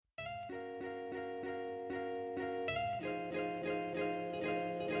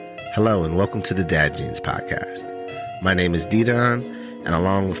Hello and welcome to the Dad Genes Podcast. My name is Didon, and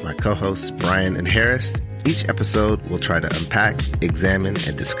along with my co-hosts Brian and Harris, each episode will try to unpack, examine,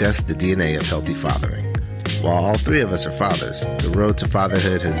 and discuss the DNA of healthy fathering. While all three of us are fathers, the road to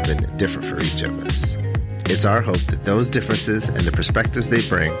fatherhood has been different for each of us. It's our hope that those differences and the perspectives they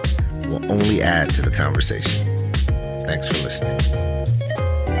bring will only add to the conversation. Thanks for listening.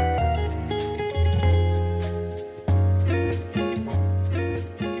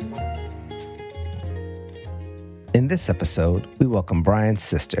 In this episode, we welcome Brian's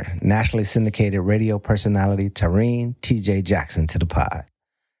sister, nationally syndicated radio personality Tareen T.J. Jackson, to the pod.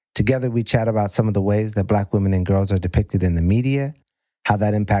 Together, we chat about some of the ways that Black women and girls are depicted in the media, how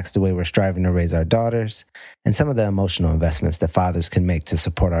that impacts the way we're striving to raise our daughters, and some of the emotional investments that fathers can make to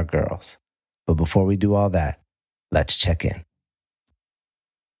support our girls. But before we do all that, let's check in.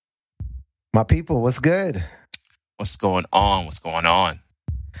 My people, what's good? What's going on? What's going on?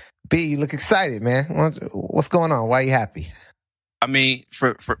 B, you look excited, man. What's going on? Why are you happy? I mean,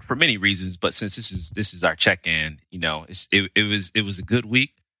 for many reasons, but since this is our check-in, you know, it was a good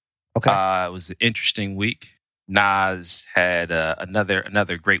week. Okay. It was an interesting week. Nas had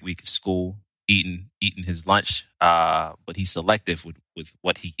another great week at school, eating his lunch, but he's selective with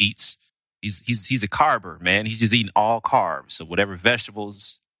what he eats. He's a carber, man. He's just eating all carbs. So whatever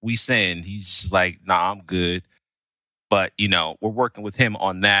vegetables we send, he's just like, nah, I'm good. But you know, we're working with him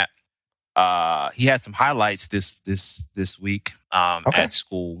on that. He had some highlights this week at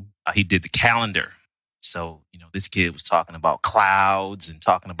school. He did the calendar. So, you know, this kid was talking about clouds and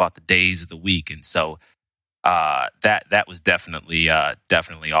talking about the days of the week. And so that was definitely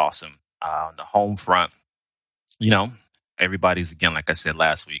awesome. On the home front, you know, everybody's, again, like I said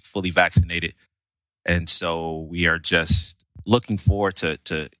last week, fully vaccinated. And so we are just looking forward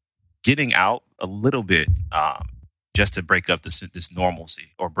to getting out a little bit just to break up this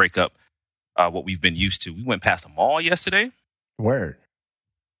normalcy, or break up what we've been used to. We went past the mall yesterday. Word.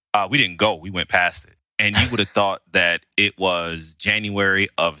 We didn't go. We went past it. And you would have thought that it was January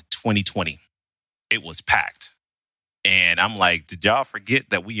of 2020. It was packed. And I'm like, did y'all forget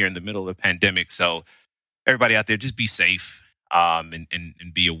that we are in the middle of a pandemic? So everybody out there, just be safe and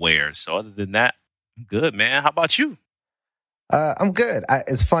be aware. So other than that, I'm good, man. How about you? I'm good.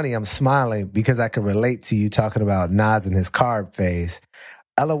 It's funny. I'm smiling because I can relate to you talking about Nas and his carb phase.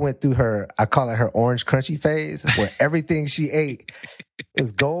 Ella went through I call it her orange crunchy phase, where everything she ate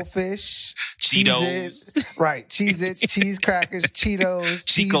was goldfish, Cheetos, right? Cheez-Its, cheese crackers, Cheetos,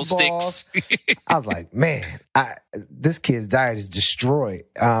 Chico cheese balls. sticks. I was like, man, this kid's diet is destroyed.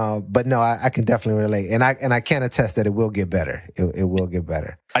 But no, I can definitely relate, and I can attest that it will get better. It will get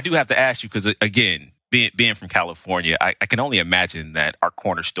better. I do have to ask you because, again, being from California, I can only imagine that our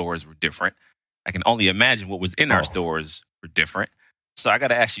corner stores were different. I can only imagine what was in our stores were different. So I got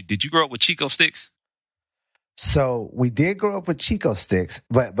to ask you, did you grow up with Chico sticks? So we did grow up with Chico sticks,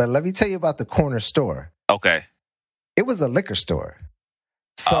 but let me tell you about the corner store. Okay. It was a liquor store.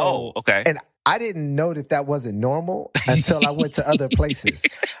 So, okay. And I didn't know that wasn't normal until I went to other places.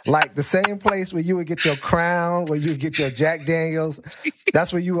 Like the same place where you would get your Crown, where you would get your Jack Daniels.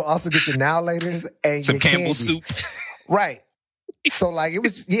 That's where you would also get your Now Laters and some your Campbell candy. soup. Right. So like it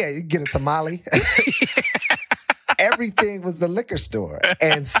was, you get a tamale. Everything was the liquor store.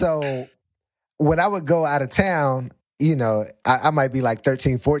 And so when I would go out of town, you know, I might be like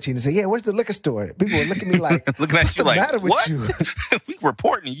 13, 14 and say, yeah, where's the liquor store? People would look at me like, what's the matter with you? We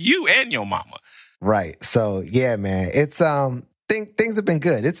reporting you and your mama. Right. So yeah, man, it's things have been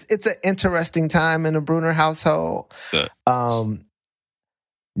good. It's an interesting time in the Bruner household. Good.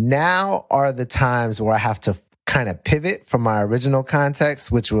 Now are the times where I have to kind of pivot from my original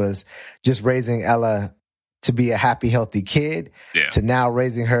context, which was just raising Ella to be a happy, healthy kid, to now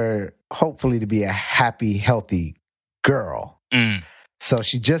raising her, hopefully, to be a happy, healthy girl. So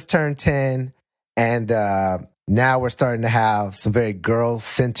she just turned 10, and now we're starting to have some very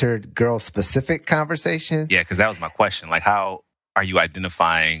girl-centered, girl-specific conversations. Yeah, because that was my question. Like, how are you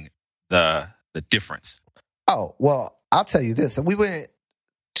identifying the difference? Oh, well, I'll tell you this. We went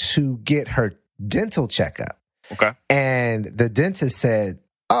to get her dental checkup. Okay. And the dentist said,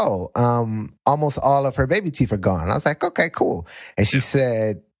 almost all of her baby teeth are gone. I was like, okay, cool. And she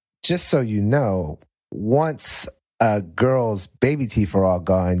said, just so you know, once a girl's baby teeth are all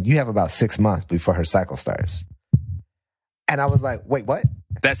gone, you have about 6 months before her cycle starts. And I was like, wait, what?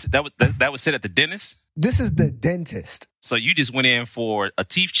 That was said at the dentist? This is the dentist. So you just went in for a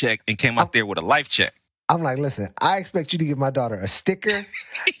teeth check and came out there with a life check. I'm like, listen, I expect you to give my daughter a sticker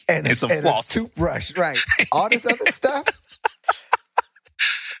and a toothbrush, right? All this other stuff.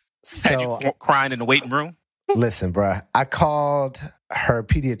 Had you crying in the waiting room? Listen, bruh, I called her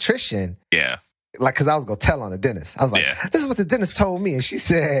pediatrician. Yeah. Like, because I was going to tell on the dentist. I was like, this is what the dentist told me. And she's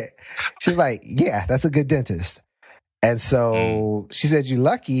like, yeah, that's a good dentist. And so she said, you're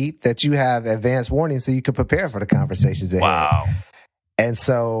lucky that you have advanced warning so you can prepare for the conversations ahead. Wow. And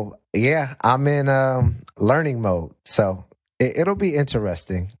so, yeah, I'm in learning mode. So it'll be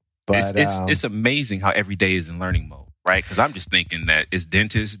interesting. But it's amazing how every day is in learning mode, right? Because I'm just thinking that it's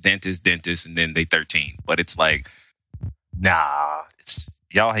dentist, and then they 13. But it's like, nah, it's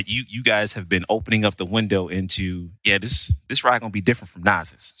y'all. You guys have been opening up the window into this ride gonna be different from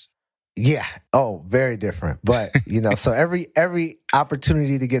Nas's. Yeah. Oh, very different. But, so every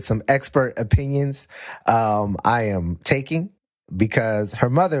opportunity to get some expert opinions, I am taking, because her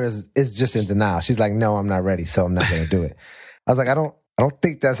mother is just in denial. She's like, no, I'm not ready, so I'm not going to do it. I was like, I don't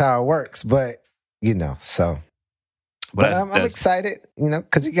think that's how it works, but, so. But I'm excited,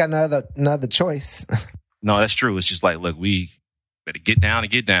 because you got another choice. No, that's true. It's just like, look, we better get down.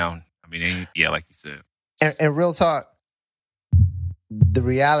 I mean, like you said. And real talk, the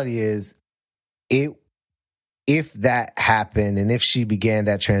reality is, if that happened and if she began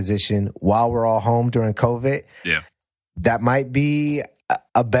that transition while we're all home during COVID, that might be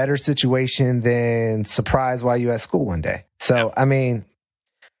a better situation than surprise while you're at school one day. So, I mean,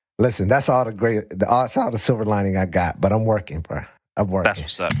 listen, that's all that's all the silver lining I got, but I'm working, bro. I'm working. That's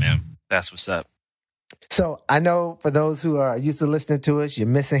what's up, man. That's what's up. So I know for those who are used to listening to us, you're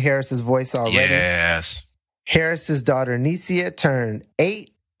missing Harris's voice already. Yes. Harris's daughter, Necia, turned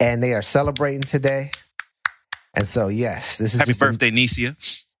 8, and they are celebrating today. And so, yes, this is happy birthday,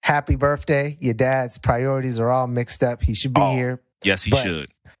 Necia. Happy birthday. Your dad's priorities are all mixed up. He should be here. Yes, he should.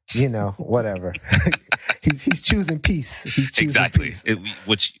 Whatever. he's choosing peace. He's choosing peace.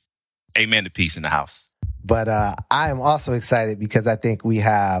 Which, amen to peace in the house. But I am also excited because I think we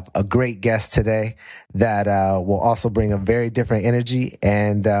have a great guest today that will also bring a very different energy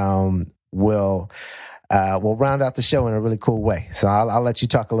and will round out the show in a really cool way. So I'll let you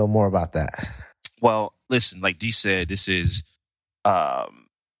talk a little more about that. Well, listen, like Dee said, this is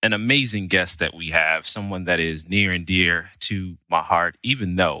an amazing guest that we have, someone that is near and dear to my heart,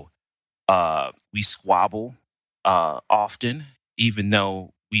 even though we squabble often, even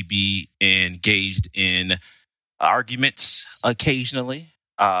though we be engaged in arguments occasionally.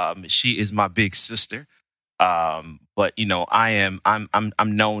 She is my big sister. But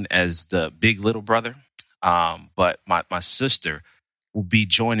I'm known as the big little brother. But my sister will be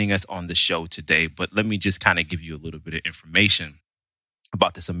joining us on the show today. But let me just kind of give you a little bit of information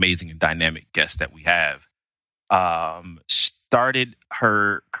about this amazing and dynamic guest that we have. Started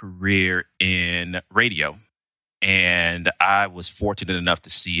her career in radio, and I was fortunate enough to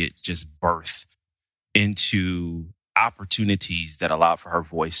see it just birth into opportunities that allowed for her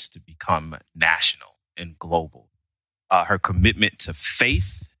voice to become national and global. Her commitment to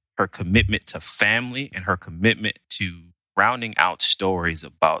faith, her commitment to family, and her commitment to rounding out stories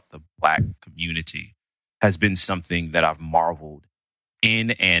about the Black community has been something that I've marveled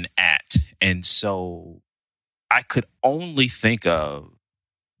in and at. And so I could only think of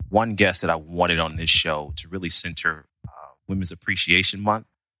one guest that I wanted on this show to really center Women's Appreciation Month,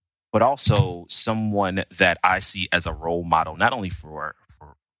 but also someone that I see as a role model, not only for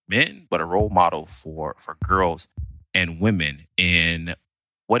men, but a role model for girls and women in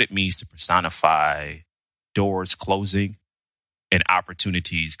what it means to personify doors closing and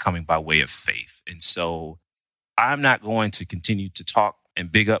opportunities coming by way of faith. And so I'm not going to continue to talk and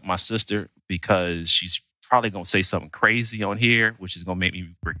big up my sister because she's probably going to say something crazy on here, which is going to make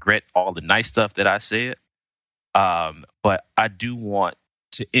me regret all the nice stuff that I said. But I do want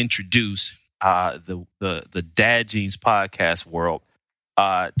to introduce the Dad Jeans podcast world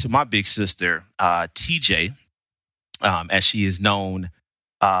to my big sister, TJ, as she is known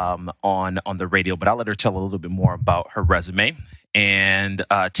on the radio. But I'll let her tell a little bit more about her resume. And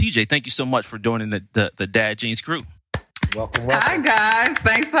TJ, thank you so much for joining the Dad Jeans crew. Welcome. Hi, guys.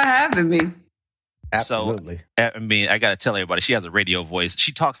 Thanks for having me. Absolutely. So, I mean, I got to tell everybody, she has a radio voice.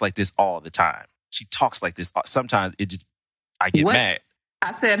 She talks like this all the time. She talks like this. Sometimes I get mad.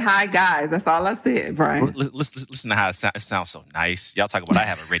 I said, hi, guys. That's all I said, Brian. Listen to how it sounds so nice. Y'all talk about I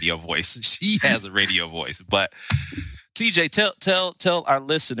have a radio voice. She has a radio voice. But TJ, tell our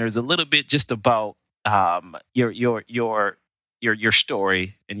listeners a little bit just about your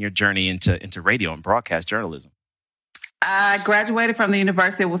story and your journey into radio and broadcast journalism. I graduated from the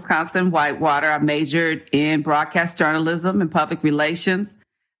University of Wisconsin-Whitewater. I majored in broadcast journalism and public relations.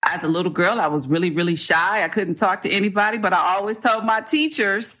 As a little girl, I was really, really shy. I couldn't talk to anybody, but I always told my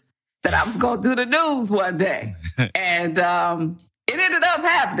teachers that I was going to do the news one day. And it ended up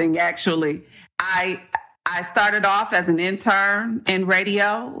happening, actually. I I started off as an intern in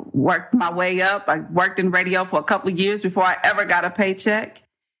radio, worked my way up. I worked in radio for a couple of years before I ever got a paycheck.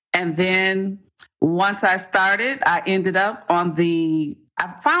 And then once I started, I ended up I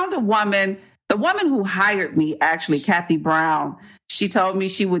found a woman, the woman who hired me, actually, Kathy Brown. She told me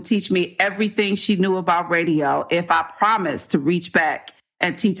she would teach me everything she knew about radio if I promised to reach back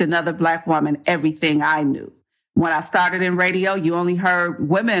and teach another Black woman everything I knew. When I started in radio, you only heard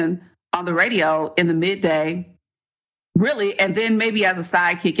women on the radio in the midday, really, and then maybe as a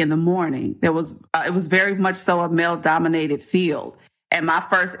sidekick in the morning. It was very much so a male-dominated field. And my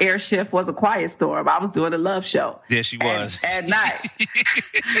first air shift was a quiet storm. I was doing a love show. Yeah, she was. At night.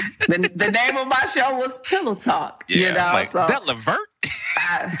 the name of my show was Pillow Talk. Yeah, you know? I'm like, so is that Levert?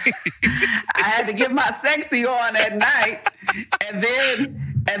 I had to get my sexy on at night.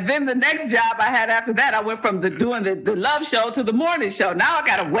 And then the next job I had after that, I went from doing the love show to the morning show. Now I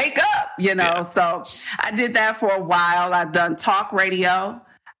got to wake up, you know. Yeah. So I did that for a while. I've done talk radio.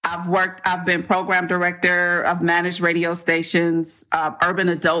 I've been program director. I've managed radio stations, urban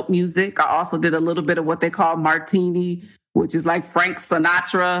adult music. I also did a little bit of what they call Martini, which is like Frank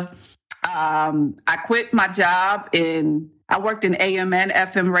Sinatra. I quit my job I worked in AM and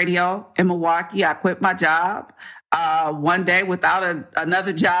FM radio in Milwaukee. I quit my job one day without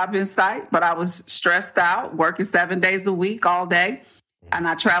another job in sight, but I was stressed out, working 7 days a week, all day. And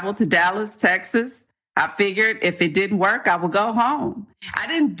I traveled to Dallas, Texas. I figured if it didn't work, I would go home. I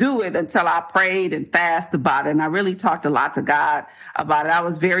didn't do it until I prayed and fasted about it. And I really talked a lot to God about it. I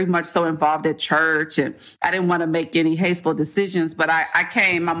was very much so involved at church, and I didn't want to make any hasteful decisions, but I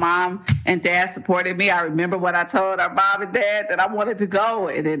came. My mom and dad supported me. I remember when I told our mom and dad that I wanted to go.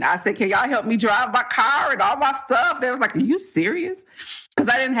 And then I said, can y'all help me drive my car and all my stuff? They was like, are you serious? Because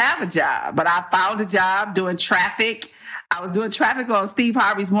I didn't have a job, but I found a job doing traffic. I was doing traffic on Steve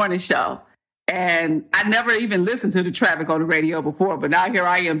Harvey's morning show. And I never even listened to the traffic on the radio before, but now here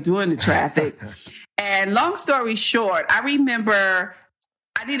I am doing the traffic. And long story short, I remember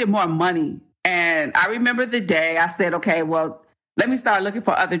I needed more money. And I remember the day I said, okay, well, let me start looking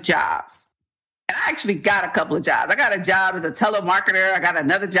for other jobs. And I actually got a couple of jobs. I got a job as a telemarketer. I got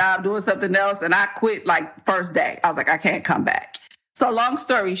another job doing something else. And I quit like first day. I was like, I can't come back. So long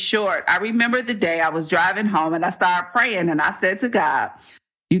story short, I remember the day I was driving home and I started praying. And I said to God,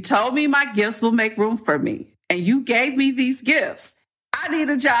 you told me my gifts will make room for me, and you gave me these gifts. I need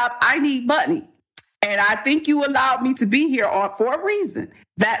a job. I need money. And I think you allowed me to be here for a reason.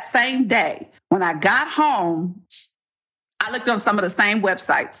 That same day, when I got home, I looked on some of the same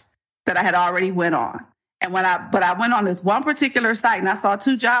websites that I had already went on. And I went on this one particular site and I saw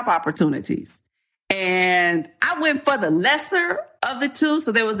 2 job opportunities. And I went for the lesser of the 2.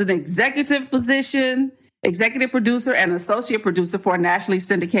 So there was an executive position, executive producer and associate producer for a nationally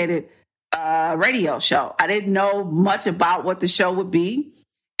syndicated radio show. I didn't know much about what the show would be,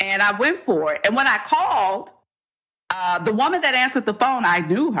 and I went for it. And when I called, the woman that answered the phone, I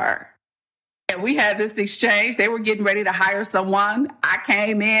knew her. And we had this exchange. They were getting ready to hire someone. I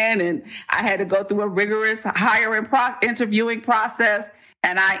came in, and I had to go through a rigorous interviewing process,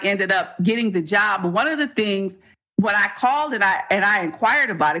 and I ended up getting the job. But one of the things, when I called and I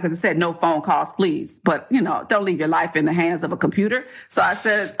inquired about it, because it said no phone calls, please. But, don't leave your life in the hands of a computer. So I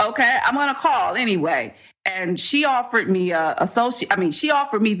said, okay, I'm going to call anyway. And she offered me she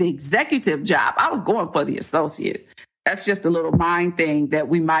offered me the executive job. I was going for the associate. That's just a little mind thing that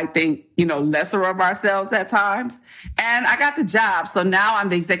we might think, lesser of ourselves at times. And I got the job. So now I'm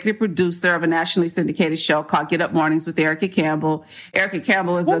the executive producer of a nationally syndicated show called Get Up Mornings with Erica Campbell. Erica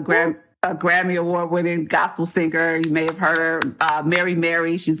Campbell is a Grammy Award-winning gospel singer. You may have heard her,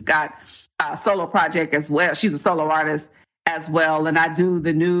 Mary. She's got a solo project as well. She's a solo artist as well. And I do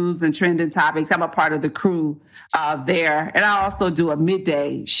the news and trending topics. I'm a part of the crew there. And I also do a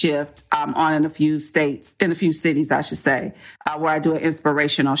midday shift on in a few cities, I should say, where I do an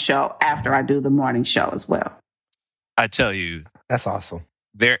inspirational show after I do the morning show as well. I tell you. That's awesome.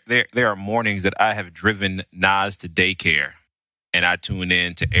 There are mornings that I have driven Nas to daycare. And I tune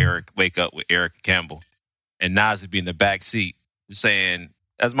in to Wake Up with Erica Campbell. And Nas would be in the back seat saying,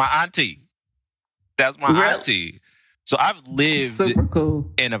 that's my auntie. That's my auntie. So I've lived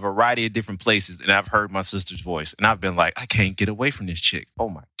in a variety of different places, and I've heard my sister's voice. And I've been like, I can't get away from this chick. Oh,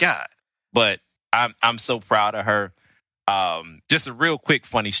 my God. But I'm so proud of her. Just a real quick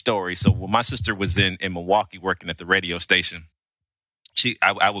funny story. So when my sister was in Milwaukee working at the radio station,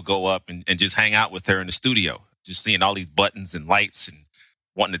 I would go up and just hang out with her in the studio. Just seeing all these buttons and lights and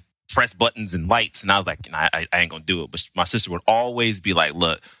wanting to press buttons and lights. And I was like, I ain't going to do it. But my sister would always be like,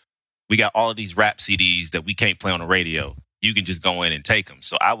 look, we got all of these rap CDs that we can't play on the radio. You can just go in and take them.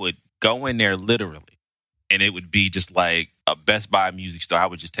 So I would go in there literally and it would be just like a Best Buy music store. I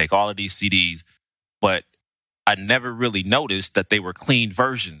would just take all of these CDs, but I never really noticed that they were clean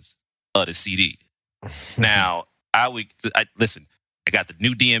versions of the CD. Now, listen, I got the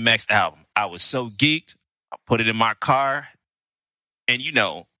new DMX album. I was so geeked. I put it in my car, and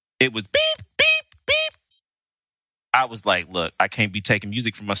it was beep, beep, beep. I was like, look, I can't be taking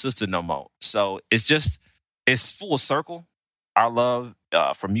music from my sister no more. So it's full circle. Our love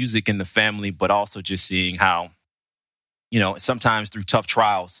for music in the family, but also just seeing how, sometimes through tough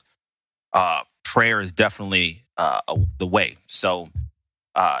trials, prayer is definitely the way. So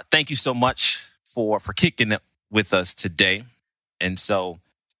thank you so much for kicking it with us today. And so,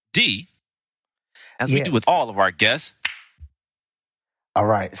 D, as we do with all of our guests. All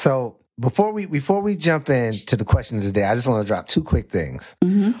right. So before we jump into the question of the day, I just want to drop two quick things.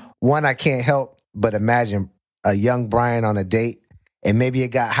 Mm-hmm. One, I can't help but imagine a young Brian on a date, and maybe it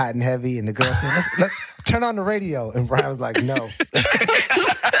got hot and heavy, and the girl said, let's turn on the radio. And Brian was like, no.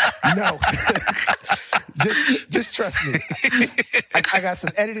 No. just trust me. I got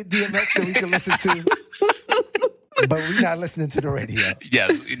some edited DMX that we can listen to, but we're not listening to the radio. Yeah,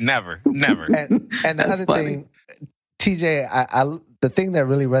 never. And the other thing, TJ, the thing that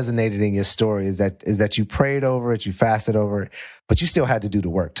really resonated in your story is that you prayed over it, you fasted over it, but you still had to do the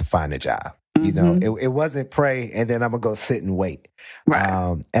work to find a job. Mm-hmm. It wasn't pray and then I'm gonna go sit and wait.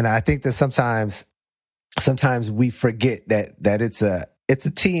 Right. And I think that sometimes we forget that it's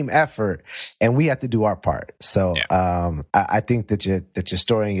a team effort and we have to do our part. So I think that your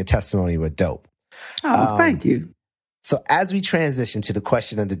story and your testimony were dope. Oh, thank you. So as we transition to the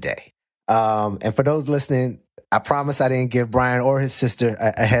question of the day, and for those listening, I promise I didn't give Brian or his sister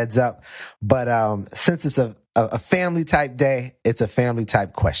a heads up, but since it's a family type day, it's a family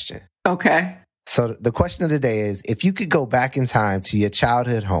type question. Okay. So the question of the day is, if you could go back in time to your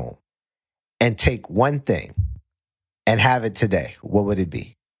childhood home and take one thing and have it today, what would it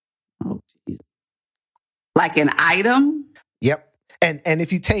be? Oh, Jesus. Like an item? Yep. And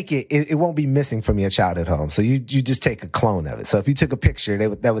if you take it, it won't be missing from your childhood home. So you just take a clone of it. So if you took a picture,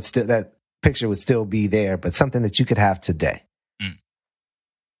 that picture would still be there, but something that you could have today.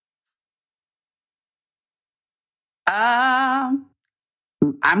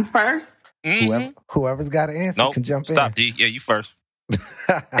 I'm first. Mm-hmm. Whoever's got an answer can jump in. Stop, D. Yeah, you first.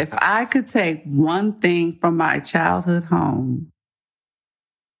 If I could take one thing from my childhood home,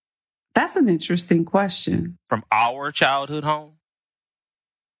 that's an interesting question. From our childhood home?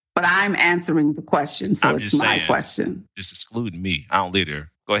 But I'm answering the question, so it's my question. Just excluding me. I don't live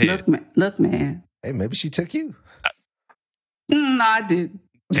there. Go ahead. Look, man. Hey, maybe she took you. No, I didn't.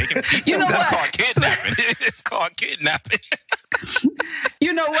 You know what? Called kidnapping. It's called kidnapping.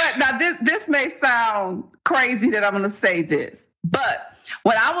 You know what? Now, this may sound crazy that I'm going to say this, but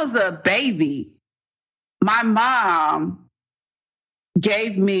when I was a baby, my mom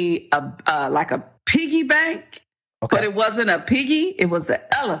gave me a piggy bank, but it wasn't a piggy. It was an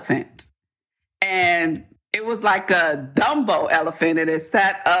elephant. And it was like a Dumbo elephant, and it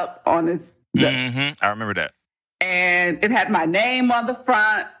sat up on this. I remember that. And it had my name on the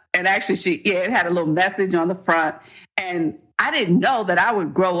front. And actually, it had a little message on the front. And I didn't know that I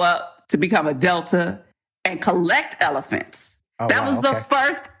would grow up to become a Delta and collect elephants. Oh, that was the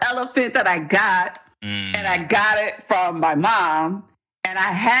first elephant that I got. And I got it from my mom. And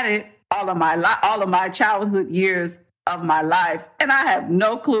I had it all of my childhood years of my life. And I have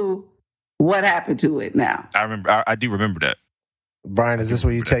no clue what happened to it now. I do remember that. Brian, is this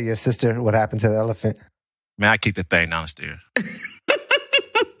where you tell your sister what happened to the elephant? Man, I kicked the thing down the stairs.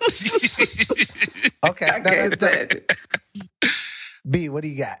 Okay. B, what do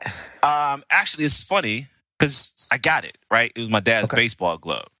you got? Actually, it's funny because I got it, right? It was my dad's baseball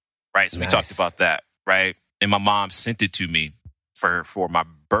glove, right? So we talked about that, right? And my mom sent it to me for my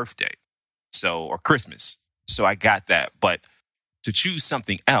birthday, or Christmas. So I got that. But to choose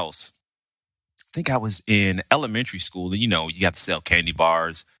something else, I think I was in elementary school, and you have to sell candy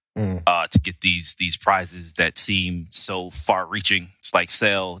bars to get these prizes that seem so far-reaching. It's like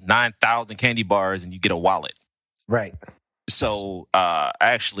sell 9,000 candy bars and you get a wallet. Right. So I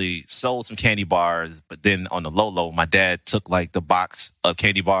actually sold some candy bars, but then on the low, my dad took like the box of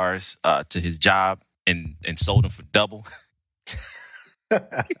candy bars to his job and sold them for double.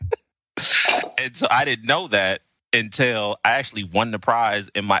 And so I didn't know that until I actually won the prize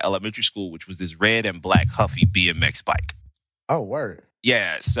in my elementary school, which was this red and black Huffy BMX bike. Oh, word.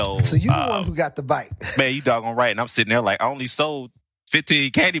 Yeah, so you're the one who got the bike. Man, you doggone right. And I'm sitting there like, I only sold 15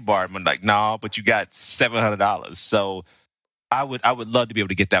 candy bars. I'm like, nah, but you got $700. So I would love to be able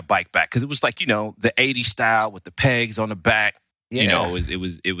to get that bike back, because it was like, the 80s style with the pegs on the back. You know, it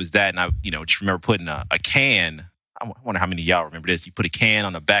was that, and I just remember putting a can. I wonder how many of y'all remember this. You put a can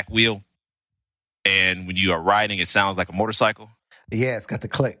on the back wheel, and when you are riding, it sounds like a motorcycle. Yeah, it's got the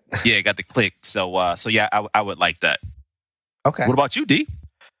click. Yeah, it got the click. So yeah, I would like that. Okay. What about you, D?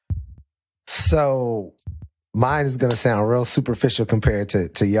 So mine is going to sound real superficial compared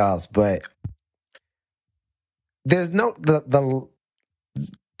to y'all's, but there's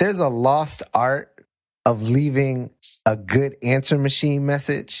there's a lost art of leaving a good answer machine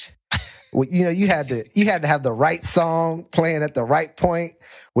message. You had to have the right song playing at the right point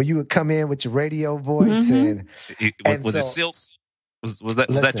where you would come in with your radio voice. Was it Silk? Was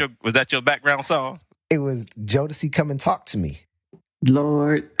that your background song? It was Jodeci, Come and Talk to Me.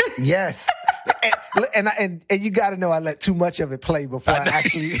 Lord. Yes. and you got to know I let too much of it play before I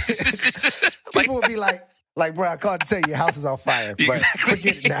actually. People would be like, bro, I called to tell you your house is on fire, but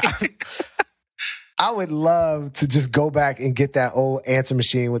forget it now. I would love to just go back and get that old answer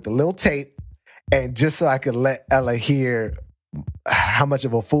machine with the little tape, and just so I could let Ella hear how much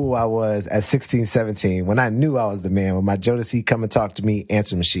of a fool I was at 16, 17 when I knew I was the man with my Jodeci Come and Talk to Me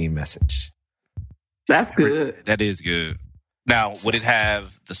answer machine message. That's good. That is good. Now, would it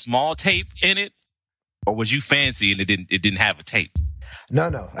have the small tape in it, or was you fancy and it didn't have a tape?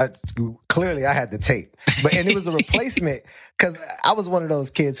 No. Clearly, I had the tape, and it was a replacement because I was one of those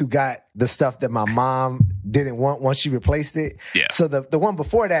kids who got the stuff that my mom didn't want once she replaced it. Yeah. So the one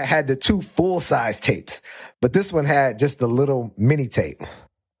before that had the 2 full-size tapes, but this one had just the little mini tape.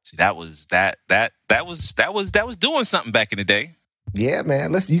 See, that was doing something back in the day. Yeah,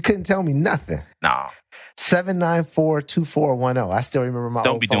 man. Listen, you couldn't tell me nothing. Nah. 794-2410. I still remember my.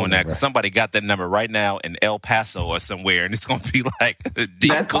 Don't be doing that because somebody got that number right now in El Paso or somewhere, and it's going to be like,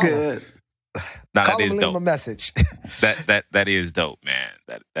 that's good. Nah, call that him, is leave dope. him a message. that is dope, man.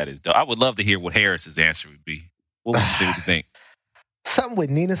 That is dope. I would love to hear what Harris's answer would be. What would you think? Something with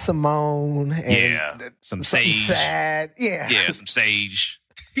Nina Simone. And some Sage. Sad. Yeah, some Sage.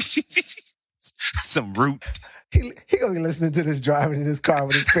 Some Root. He gonna be listening to this driving in his car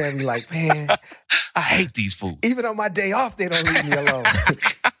with his family like, man, I hate these fools. Even on my day off, they don't leave me alone.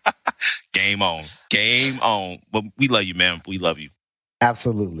 Game on. But we love you, man. We love you.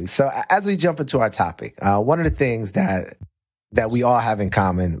 Absolutely. So as we jump into our topic, one of the things that we all have in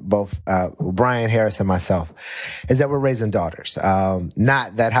common, both Brian Harris and myself, is that we're raising daughters.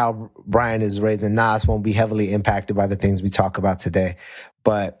 Not that how Brian is raising Nas won't be heavily impacted by the things we talk about today,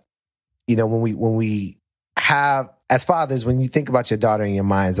 but when we have, as fathers, when you think about your daughter in your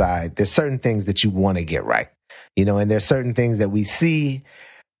mind's eye, there's certain things that you want to get right, and there's certain things that we see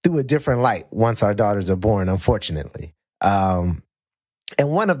through a different light once our daughters are born, unfortunately. And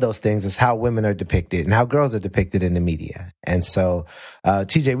one of those things is how women are depicted and how girls are depicted in the media. And so,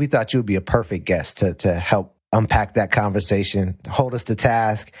 TJ, we thought you would be a perfect guest to help unpack that conversation, hold us to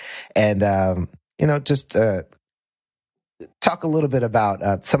task, and, just talk a little bit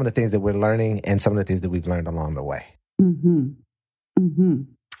about some of the things that we're learning and some of the things that we've learned along the way. Mm-hmm. Mm-hmm.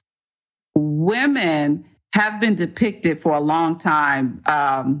 Women have been depicted for a long time,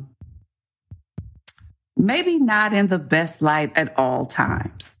 maybe not in the best light at all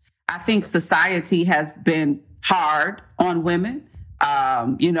times. I think society has been hard on women.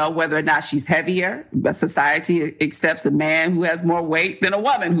 Whether or not she's heavier, but society accepts a man who has more weight than a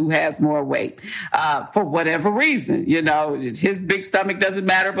woman who has more weight, for whatever reason. His big stomach doesn't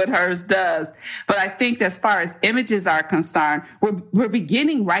matter, but hers does. But I think as far as images are concerned, we're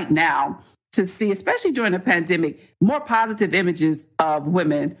beginning right now to see, especially during the pandemic, more positive images of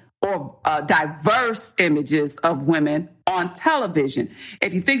women or diverse images of women on television.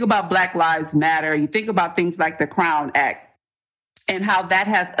 If you think about Black Lives Matter, you think about things like the Crown Act, and how that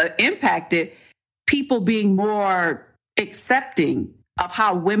has impacted people being more accepting of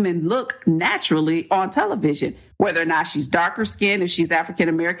how women look naturally on television, whether or not she's darker skinned, if she's African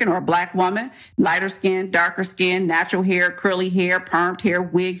American or a Black woman, lighter skin, darker skin, natural hair, curly hair, permed hair,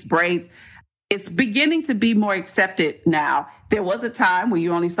 wigs, braids. It's beginning to be more accepted now. There was a time where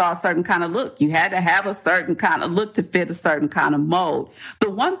you only saw a certain kind of look. You had to have a certain kind of look to fit a certain kind of mold. The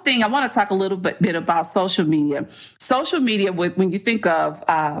one thing I want to talk a little bit about social media. Social media, when you think of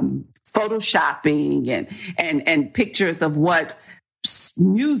photoshopping and pictures of what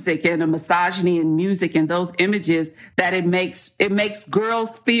music and a misogyny in music and those images, that it makes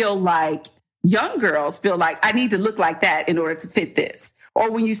girls feel like, young girls feel like, I need to look like that in order to fit this. Or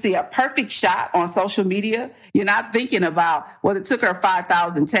when you see a perfect shot on social media, you're not thinking about, well, it took her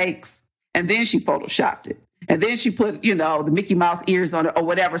 5,000 takes and then she photoshopped it. And then she put, the Mickey Mouse ears on it or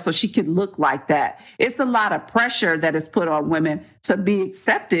whatever so she could look like that. It's a lot of pressure that is put on women to be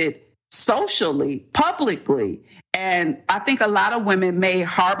accepted socially, publicly. And I think a lot of women may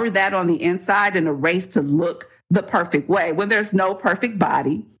harbor that on the inside in a race to look the perfect way when there's no perfect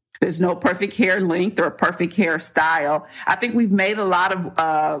body. There's no perfect hair length or a perfect hairstyle. I think we've made a lot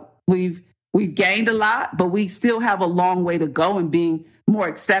of, we've gained a lot, but we still have a long way to go in being more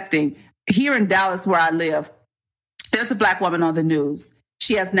accepting. Here in Dallas, where I live, there's a Black woman on the news.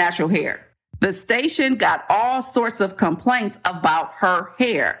 She has natural hair. The station got all sorts of complaints about her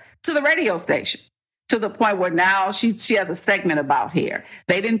hair to the radio station, to the point where now she has a segment about hair.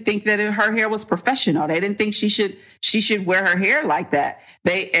 They didn't think that her hair was professional. They didn't think she should wear her hair like that.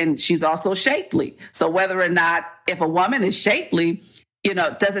 And she's also shapely. So whether or not, if a woman is shapely,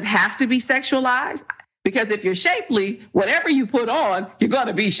 does it have to be sexualized? Because if you're shapely, whatever you put on, you're going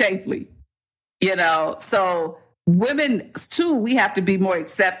to be shapely. So women too, we have to be more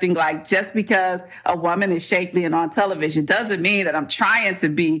accepting. Like, just because a woman is shapely and on television doesn't mean that I'm trying to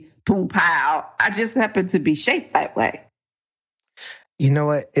be boom pow. I just happen to be shaped that way. You know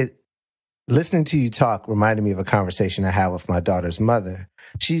what? Listening to you talk reminded me of a conversation I had with my daughter's mother.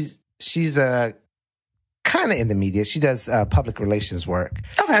 She's kind of in the media. She does public relations work.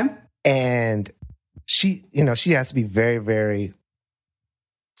 Okay. And she has to be very, very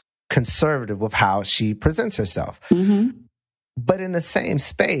conservative with how she presents herself. Mm-hmm. But in the same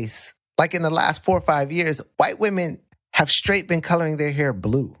space, like in the last 4 or 5 years, white women have straight been coloring their hair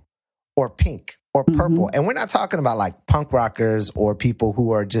blue or pink or purple. Mm-hmm. And we're not talking about like punk rockers or people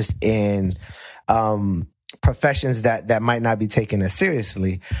who are just in professions that might not be taken as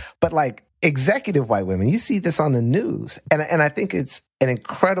seriously, but like executive white women. You see this on the news. And I think it's an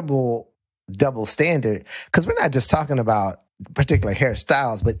incredible double standard, because we're not just talking about particular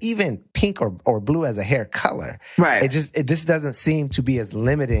hairstyles, but even pink or blue as a hair color. Right. It just doesn't seem to be as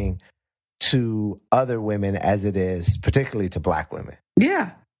limiting to other women as it is particularly to Black women.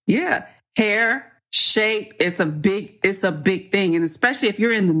 Yeah. Yeah. Hair, shape is a big thing. And especially if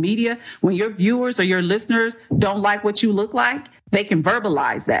you're in the media, when your viewers or your listeners don't like what you look like, they can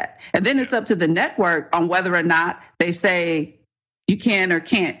verbalize that. And then it's up to the network on whether or not they say you can or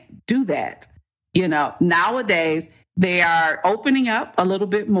can't do that. Nowadays, they are opening up a little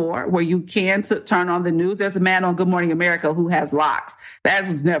bit more where you can turn on the news. There's a man on Good Morning America who has locks. That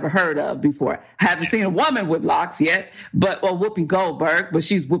was never heard of before. I haven't seen a woman with locks yet, Whoopi Goldberg, but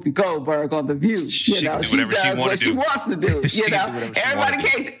she's Whoopi Goldberg on The View. She does what she wants to do. Everybody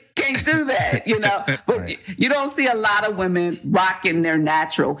can't do that, but right. You don't see a lot of women rocking their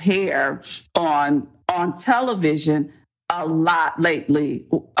natural hair on television a lot lately,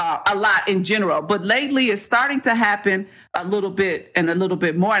 a lot in general, but lately it's starting to happen a little bit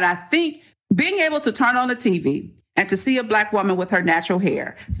more. And I think being able to turn on the TV and to see a Black woman with her natural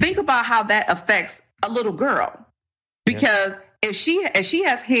hair, think about how that affects a little girl. Because if she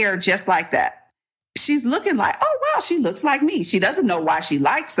has hair just like that, she's looking like, oh, wow, she looks like me. She doesn't know why she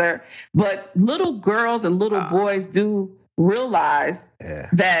likes her, but little girls and little boys do realize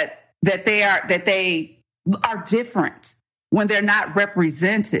that they are different when they're not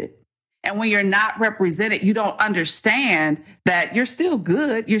represented. And when you're not represented, you don't understand that you're still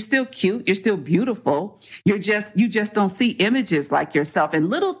good. You're still cute. You're still beautiful. You just don't see images like yourself. And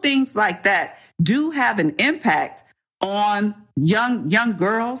little things like that do have an impact on young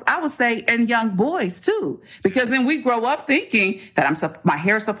girls, I would say, and young boys too. Because then we grow up thinking that my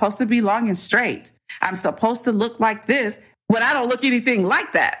hair is supposed to be long and straight. I'm supposed to look like this, but I don't look anything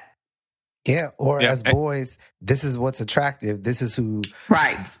like that. Yeah, as boys, this is what's attractive. This is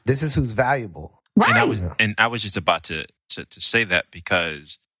who's valuable. Right. And I was just about to say that,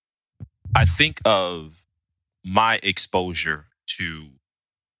 because I think of my exposure to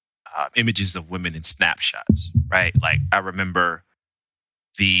images of women in snapshots, right? Like, I remember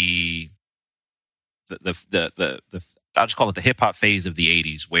the I'll just call it the hip hop phase of the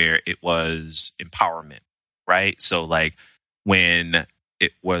 80s, where it was empowerment, right? So like when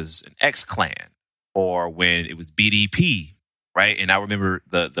it was an X-Clan, or when it was BDP, right? And I remember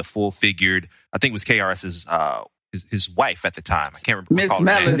the full-figured, I think it was KRS's his wife at the time. I can't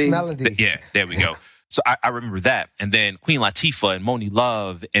remember. Miss Melody. Yeah, there we go. So I remember that. And then Queen Latifah and Moni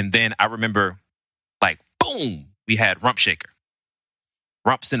Love. And then I remember, like, boom, we had Rump Shaker.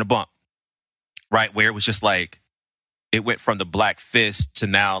 Rumps in a Bump, right? Where it was just like, it went from the Black Fist to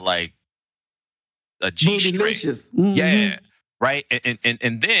now like a G-string. Mm-hmm. Yeah. Right.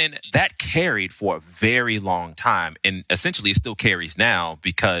 And then that carried for a very long time. And essentially it still carries now,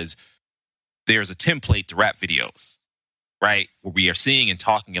 because there's a template to rap videos, right? Where we are seeing and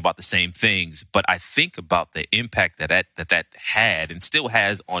talking about the same things. But I think about the impact that had and still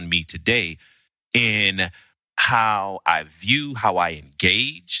has on me today in how I view, how I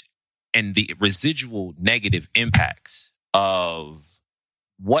engage, and the residual negative impacts of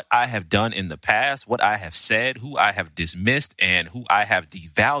what I have done in the past, what I have said, who I have dismissed, and who I have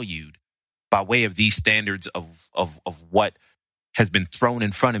devalued by way of these standards of what has been thrown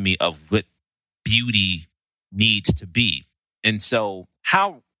in front of me of what beauty needs to be. And so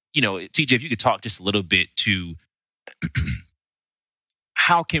how, TJ, if you could talk just a little bit to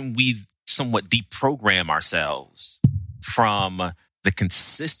how can we somewhat deprogram ourselves from the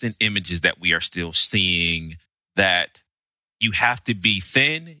consistent images that we are still seeing, that you have to be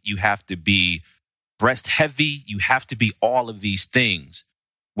thin, you have to be breast heavy, you have to be all of these things,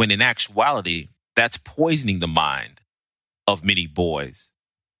 when in actuality, that's poisoning the mind of many boys.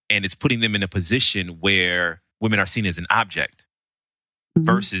 And it's putting them in a position where women are seen as an object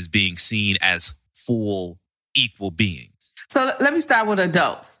versus being seen as full, equal beings. So let me start with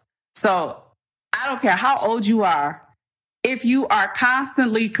adults. So I don't care how old you are. If you are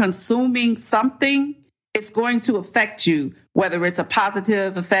constantly consuming something, it's going to affect you, whether it's a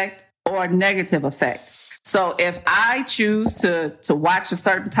positive effect or a negative effect. So if I choose to watch a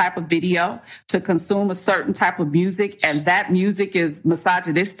certain type of video, to consume a certain type of music, and that music is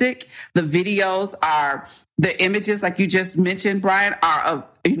misogynistic, the videos are, the images, like you just mentioned, Brian, are,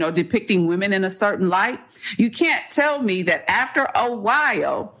 depicting women in a certain light, you can't tell me that after a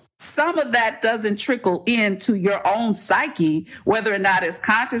while, some of that doesn't trickle into your own psyche, whether or not it's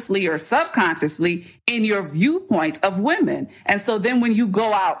consciously or subconsciously in your viewpoint of women. And so then when you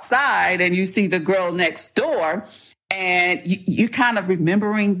go outside and you see the girl next door and you kind of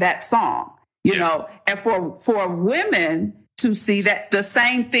remembering that song, and for women to see that the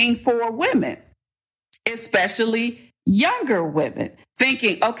same thing for women, especially younger women,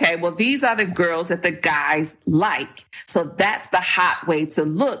 thinking, okay, well, these are the girls that the guys like. So that's the hot way to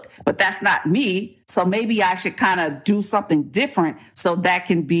look, but that's not me. So maybe I should kind of do something different so that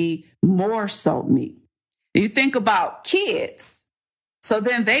can be more so me. You think about kids. So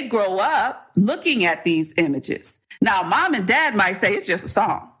then they grow up looking at these images. Now, mom and dad might say it's just a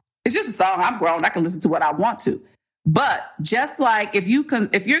song. It's just a song. I'm grown. I can listen to what I want to. But just like if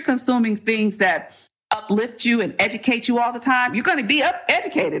you're consuming things that uplift you and educate you all the time, you're going to be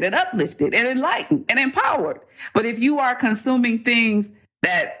educated and uplifted and enlightened and empowered. But if you are consuming things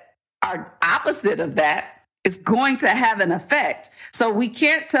that are opposite of that, it's going to have an effect. So we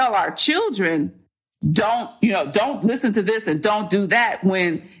can't tell our children, don't listen to this and don't do that,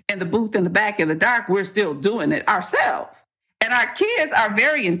 when in the booth in the back in the dark, we're still doing it ourselves. And our kids are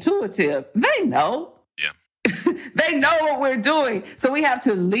very intuitive. They know. They know what we're doing. So we have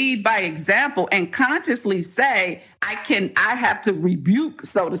to lead by example and consciously say, I have to rebuke,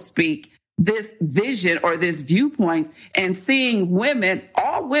 so to speak, this vision or this viewpoint, and seeing women,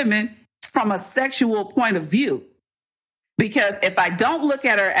 all women, from a sexual point of view. Because if I don't look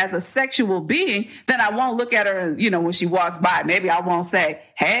at her as a sexual being, then I won't look at her, when she walks by. Maybe I won't say,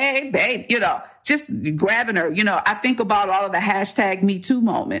 hey, babe, just grabbing her. I think about all of the hashtag Me Too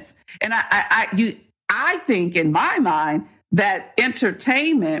moments. And I think in my mind that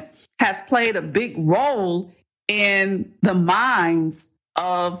entertainment has played a big role in the minds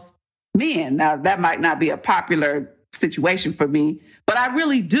of men. Now, that might not be a popular situation for me, but I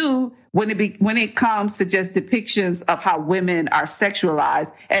really do when it comes to just depictions of how women are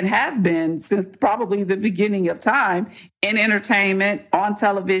sexualized and have been since probably the beginning of time in entertainment, on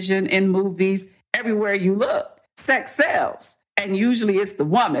television, in movies, everywhere you look. Sex sells. And usually it's the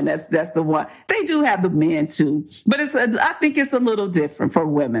woman that's the one. They do have the men too, but I think it's a little different for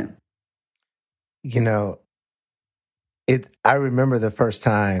women. I remember the first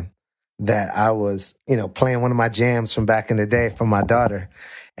time that I was, playing one of my jams from back in the day for my daughter.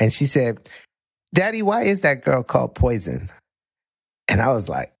 And she said, Daddy, why is that girl called Poison? And I was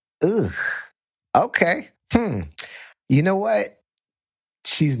like, ugh, okay. You know what?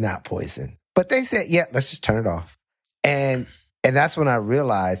 She's not poison. But they said, yeah, let's just turn it off. And that's when I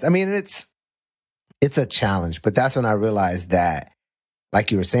realized, it's a challenge, but that's when I realized that,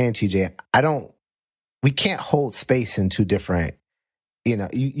 like you were saying, TJ, we can't hold space in two different, you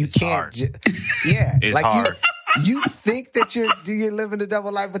it's can't. Hard. Yeah. It's like hard. You think that you're living a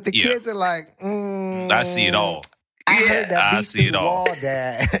double life, but the kids are like, I see it all. I heard that beat see it all. Wall,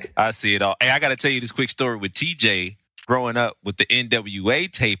 Dad. I see it all. Hey, I got to tell you this quick story with TJ growing up with the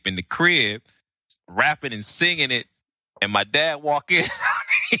NWA tape in the crib, rapping and singing it. And my dad walk in.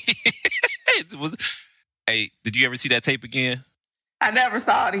 Hey, did you ever see that tape again? I never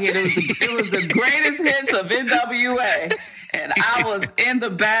saw it again. It was the greatest hits of NWA. And I was in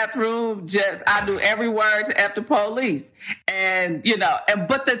the bathroom, I knew every word to F the Police. And,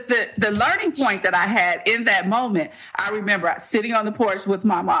 but the learning point that I had in that moment, I remember sitting on the porch with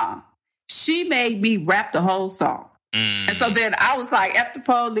my mom. she made me rap the whole song. And so then I was like, F the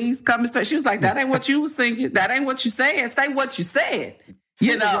police coming straight. She was like, that ain't what you was singing. That ain't what you said. Say what you said.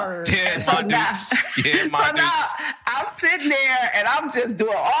 You know? Yeah, so now I'm sitting there and I'm just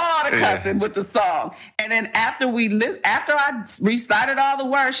doing all the cussing with the song. And then after I recited all the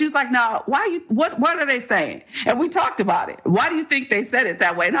words, she was like, "No, what are they saying?" And we talked about it. Why do you think they said it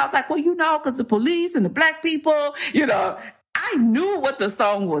that way? And I was like, well, because the police and the black people, I knew what the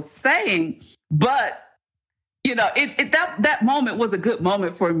song was saying, but that moment was a good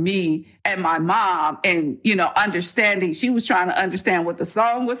moment for me and my mom, and, understanding. She was trying to understand what the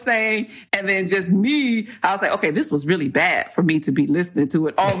song was saying. And then just me, I was like, okay, this was really bad for me to be listening to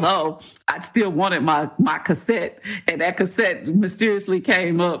it. Although I still wanted my cassette, and that cassette mysteriously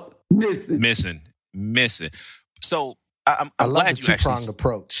came up missing. So I'm glad you two-pronged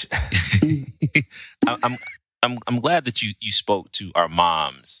approach. I'm glad that you spoke to our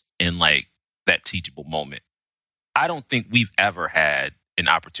moms in like that teachable moment. I don't think we've ever had an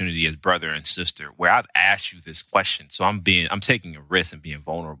opportunity as brother and sister where I've asked you this question. So I'm taking a risk and being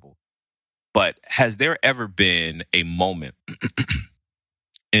vulnerable. But has there ever been a moment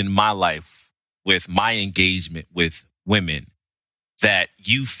in my life with my engagement with women that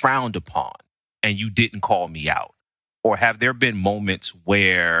you frowned upon and you didn't call me out? Or have there been moments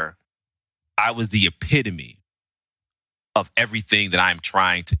where I was the epitome of everything that I'm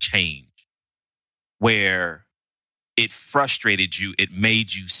trying to change, where it frustrated you, it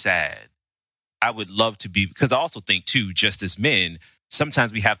made you sad? I would love to be, because I also think too, just as men,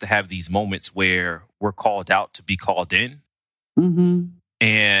 sometimes we have to have these moments where we're called out to be called in. Mm-hmm.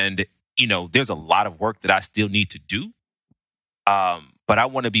 And, there's a lot of work that I still need to do. But I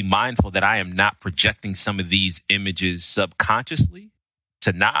want to be mindful that I am not projecting some of these images subconsciously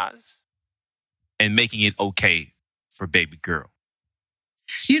to Nas and making it okay for baby girl.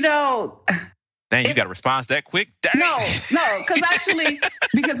 Dang, you got a response that quick? Dang. No,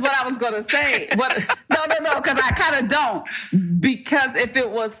 because what I was going to say, because I kind of don't. Because if it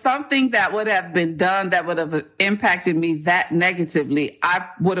was something that would have been done that would have impacted me that negatively, I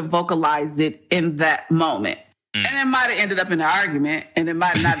would have vocalized it in that moment. And it might have ended up in an argument, and it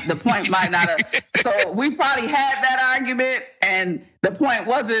might not, the point might not have. So we probably had that argument and the point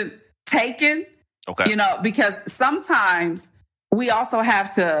wasn't taken. Okay. Because sometimes we also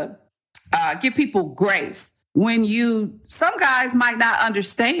have to give people grace when some guys might not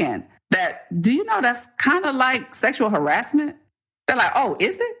understand that. Do you know that's kind of like sexual harassment? They're like, oh,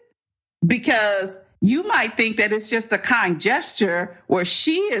 is it? Because you might think that it's just a kind gesture where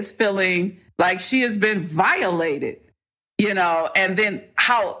she is feeling like she has been violated, and then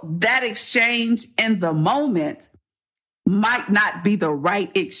how that exchange in the moment might not be the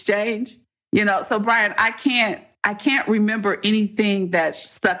right exchange, So Brian, I can't remember anything that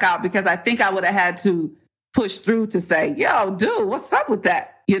stuck out, because I think I would have had to push through to say, yo, dude, what's up with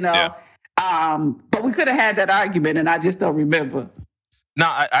that? Yeah. But we could have had that argument and I just don't remember. No,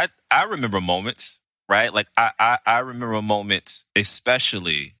 I remember moments, right? Like I remember moments,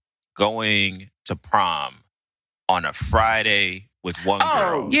 especially going to prom on a Friday with one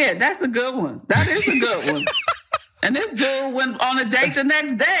girl. Oh, yeah, that's a good one. That is a good one. And this dude went on a date the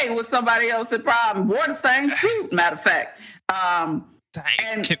next day with somebody else at prom, wore the same suit, matter of fact. Dang.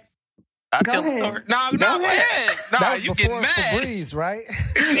 Can I tell the story? No, go ahead. No, you getting mad. Febreze, right?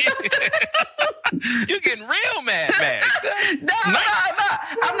 You getting real mad. No.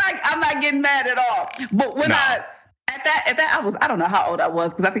 I'm not getting mad at all. But when I don't know how old I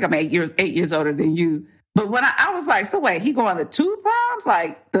was, because I think I'm 8 years older than you. But when I was like, so wait, he going to 2 proms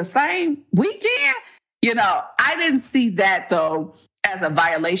like the same weekend? I didn't see that though as a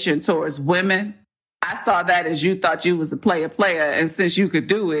violation towards women. I saw that as you thought you was a player, and since you could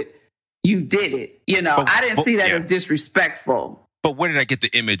do it, you did it. I didn't see that as disrespectful. But where did I get the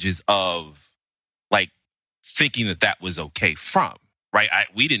images of like thinking that was okay from? Right? I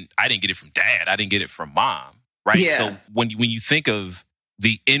didn't get it from dad. I didn't get it from mom. Right? Yeah. So when you think of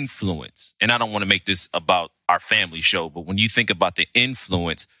the influence, and I don't want to make this about our family show, but when you think about the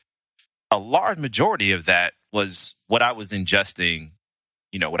influence, a large majority of that was what I was ingesting,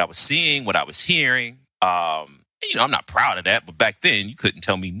 what I was seeing, what I was hearing. I'm not proud of that, but back then you couldn't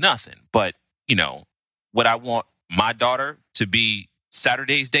tell me nothing. But, would I want my daughter to be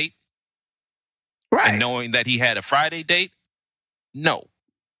Saturday's date? Right. And knowing that he had a Friday date? No.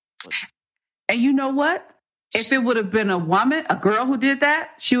 And you know what? If it would have been a girl who did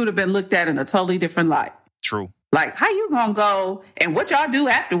that, she would have been looked at in a totally different light. True. Like, how you gonna go and what y'all do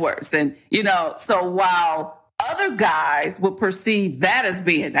afterwards? And, so while other guys would perceive that as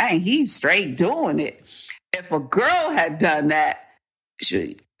being, dang, he's straight doing it. If a girl had done that,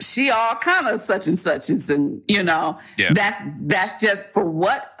 she she all kind of such and suches, and that's just for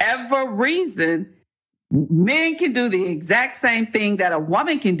whatever reason. Men can do the exact same thing that a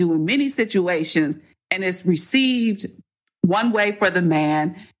woman can do in many situations, and it's received one way for the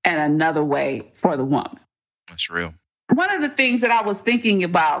man and another way for the woman. That's real. One of the things that I was thinking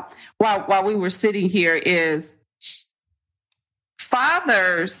about while we were sitting here is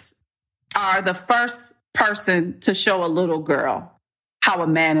fathers are the first person to show a little girl how a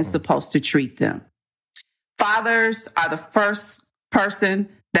man is supposed to treat them. Fathers are the first person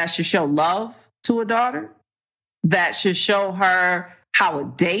that should show love to a daughter, that should show her how a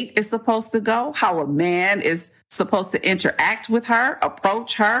date is supposed to go, how a man is supposed to interact with her,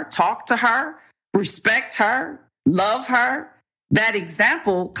 approach her, talk to her, respect her, love her. That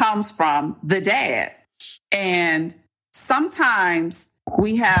example comes from the dad. And sometimes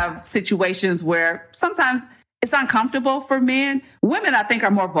we have situations where sometimes it's uncomfortable for men. Women, I think,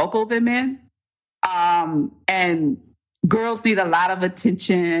 are more vocal than men. And girls need a lot of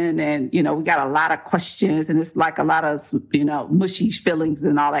attention, and, we got a lot of questions, and it's like a lot of, mushy feelings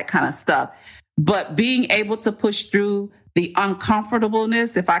and all that kind of stuff. But being able to push through the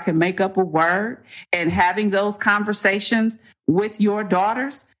uncomfortableness, if I can make up a word, and having those conversations with your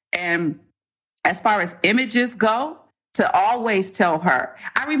daughters. And as far as images go, to always tell her.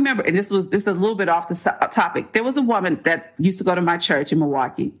 I remember, and this is a little bit off the topic. There was a woman that used to go to my church in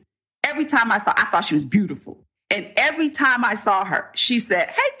Milwaukee. Every time I thought she was beautiful. And every time I saw her, she said,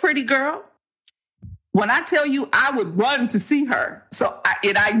 "Hey, pretty girl." When I tell you, I would run to see her.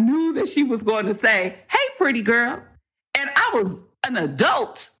 I knew that she was going to say, "Hey, pretty girl." And I was an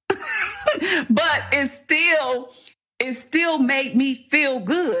adult, but it still made me feel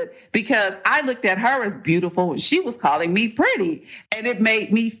good because I looked at her as beautiful and she was calling me pretty, and it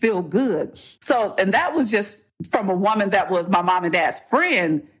made me feel good. So, and that was just from a woman that was my mom and dad's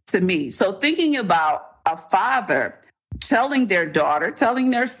friend to me. So thinking about a father telling their daughter, telling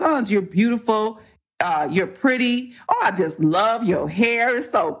their sons, "You're beautiful, you're pretty. Oh, I just love your hair.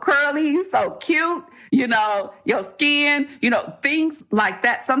 It's so curly, so cute. Your skin, things like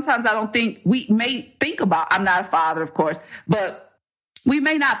that." Sometimes I don't think we may think about, I'm not a father, of course, but we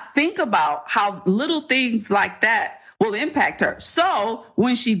may not think about how little things like that will impact her. So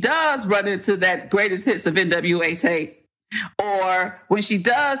when she does run into that greatest hits of NWA tape, or when she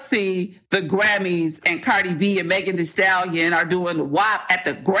does see the Grammys and Cardi B and Megan Thee Stallion are doing the WAP at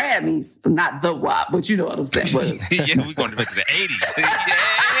the Grammys, not the WAP, but you know what I'm saying. Yeah, we're going back to the 80s. Yeah.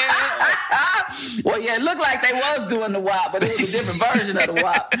 Well, yeah, it looked like they was doing the WAP, but it was a different version of the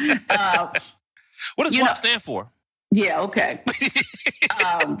WAP. What does WAP stand for? Yeah, okay.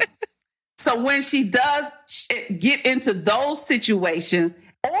 So when she does get into those situations,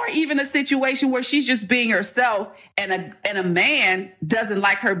 or even a situation where she's just being herself and a man doesn't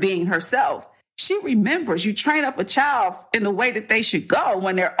like her being herself, she remembers. You train up a child in the way that they should go.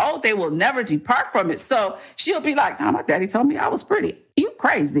 When they're old, they will never depart from it. So she'll be like, "Oh, my daddy told me I was pretty. You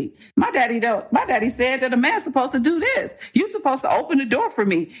crazy. My daddy said that a man's supposed to do this. You're supposed to open the door for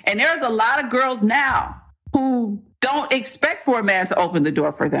me." And there's a lot of girls now who don't expect for a man to open the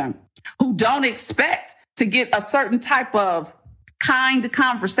door for them, who don't expect to get a certain type of kind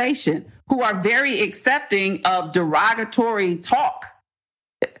conversation, who are very accepting of derogatory talk.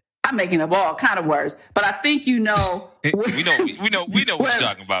 I'm making up all kind of words, but I think we know what you're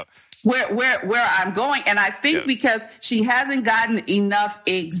talking about. Where I'm going, and I think because she hasn't gotten enough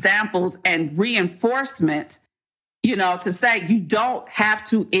examples and reinforcement, to say you don't have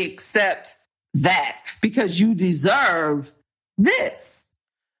to accept that because you deserve this.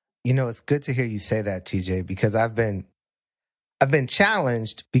 It's good to hear you say that, TJ, because I've been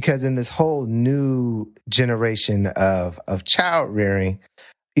challenged because in this whole new generation of child rearing,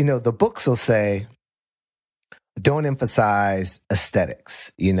 the books will say, don't emphasize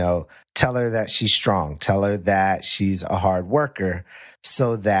aesthetics, tell her that she's strong, tell her that she's a hard worker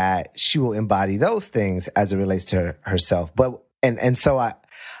so that she will embody those things as it relates to herself. But, and so I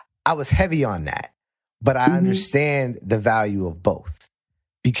was heavy on that, but I understand the value of both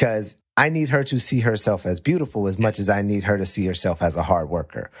because I need her to see herself as beautiful as much as I need her to see herself as a hard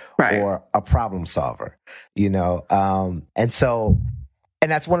worker or a problem solver,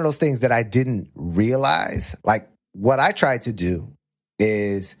 and that's one of those things that I didn't realize. Like what I tried to do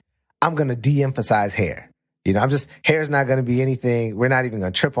is I'm going to de-emphasize hair. Hair's not going to be anything. We're not even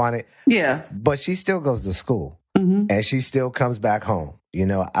going to trip on it. Yeah. But she still goes to school and she still comes back home.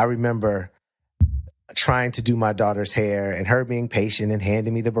 I remember trying to do my daughter's hair and her being patient and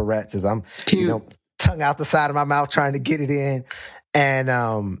handing me the barrettes as I'm, tongue out the side of my mouth trying to get it in.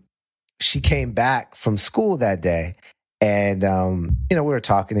 And she came back from school that day And, we were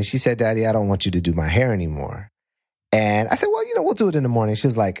talking and she said, Daddy, I don't want you to do my hair anymore. And I said, well, we'll do it in the morning. She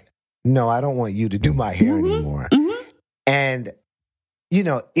was like, no, I don't want you to do my hair anymore. Mm-hmm. And,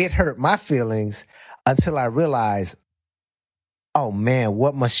 it hurt my feelings until I realized, oh man,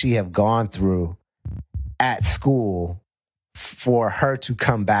 what must she have gone through at school for her to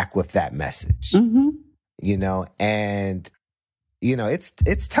come back with that message? Mm-hmm.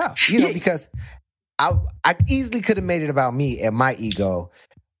 It's tough, because I easily could have made it about me and my ego,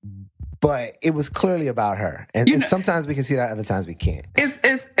 but it was clearly about her. And sometimes we can see that, other times we can't.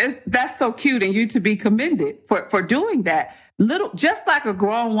 That's so cute, and you to be commended for doing that. Just like a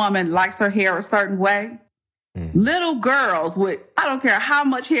grown woman likes her hair a certain way, little girls I don't care how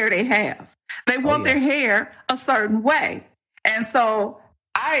much hair they have, they want their hair a certain way. And so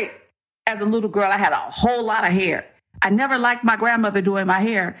as a little girl, I had a whole lot of hair. I never liked my grandmother doing my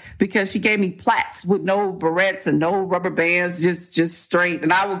hair because she gave me plaits with no barrettes and no rubber bands, just straight.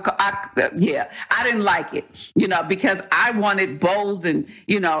 And I didn't like it, because I wanted bows and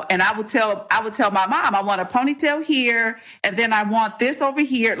I would tell my mom, I want a ponytail here. And then I want this over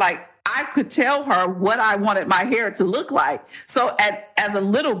here. Like I could tell her what I wanted my hair to look like. So as a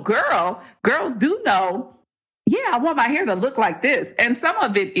little girl, girls do know, I want my hair to look like this. And some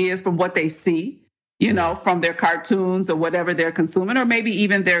of it is from what they see, from their cartoons or whatever they're consuming, or maybe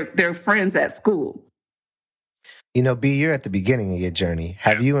even their friends at school. B, you're at the beginning of your journey.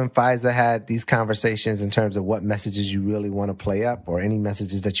 Have you and Faiza had these conversations in terms of what messages you really want to play up or any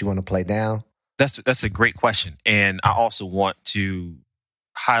messages that you want to play down? That's a great question. And I also want to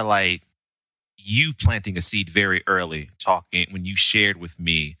highlight you planting a seed very early, when you shared with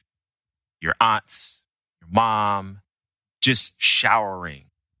me your aunts, your mom, just showering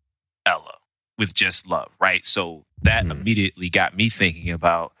Ella with just love, right? So that immediately got me thinking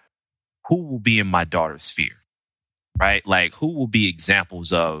about who will be in my daughter's sphere, right? Like who will be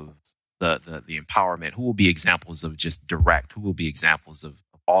examples of the empowerment? Who will be examples of just direct? Who will be examples of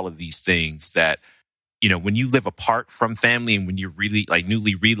all of these things that, when you live apart from family and when you're really like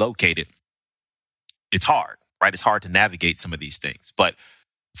newly relocated, it's hard, right? It's hard to navigate some of these things. But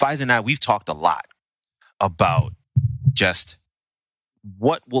Faiza and I, we've talked a lot about just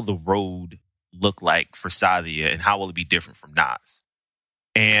what will the road look like for Sadia and how will it be different from Naz?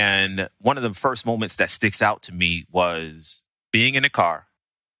 And one of the first moments that sticks out to me was being in a car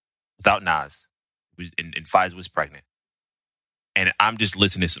without Naz, and Faiza was pregnant. And I'm just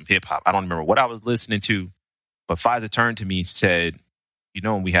listening to some hip hop. I don't remember what I was listening to, but Faiza turned to me and said,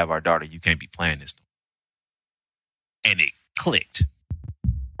 when we have our daughter, you can't be playing this. And it clicked,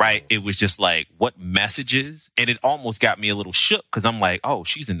 right? It was just like, what messages? And it almost got me a little shook because I'm like, oh,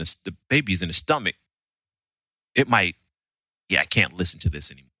 the baby's in the stomach. It might, I can't listen to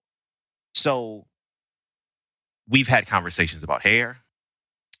this anymore. So we've had conversations about hair.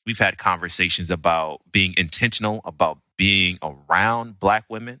 We've had conversations about being intentional, about being around Black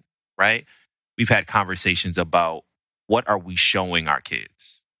women, right? We've had conversations about what are we showing our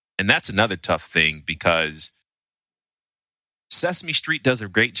kids? And that's another tough thing because Sesame Street does a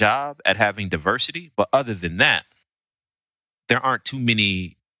great job at having diversity. But other than that, there aren't too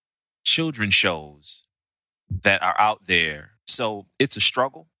many children's shows that are out there. So it's a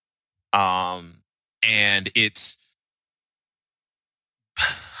struggle. And it's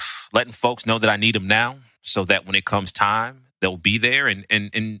letting folks know that I need them now so that when it comes time, they'll be there.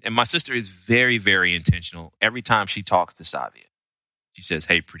 And my sister is very, very intentional. Every time she talks to Sadia, she says,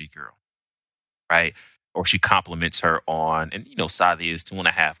 hey, pretty girl, right? Or she compliments her on, and Sadia is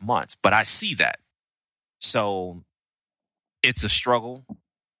 2.5 months, but I see that. So it's a struggle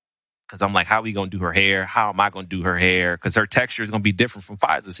because I'm like, how are we going to do her hair? How am I going to do her hair? Because her texture is going to be different from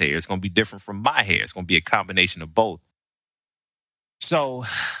Faiza's hair. It's going to be different from my hair. It's going to be a combination of both. So,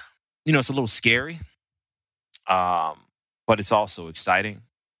 it's a little scary, but it's also exciting.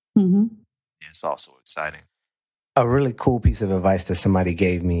 Mm-hmm. Yeah, it's also exciting. A really cool piece of advice that somebody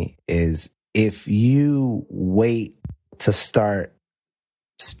gave me is if you wait to start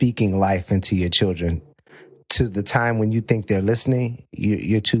speaking life into your children to the time when you think they're listening,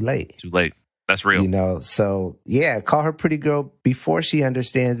 you're too late. Too late. That's real. So call her pretty girl before she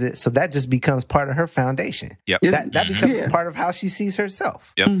understands it. So that just becomes part of her foundation. Yep. That becomes part of how she sees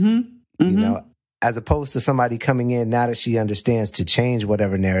herself. Yep. Mm-hmm. As opposed to somebody coming in now that she understands to change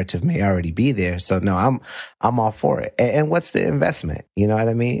whatever narrative may already be there. So no, I'm all for it. And what's the investment? You know what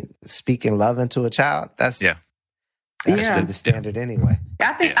I mean? Speaking love into a child, that's the standard anyway.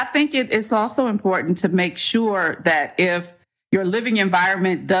 I think it's also important to make sure that if your living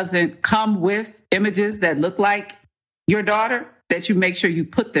environment doesn't come with images that look like your daughter, that you make sure you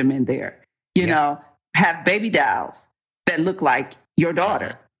put them in there. Have baby dolls. that look like your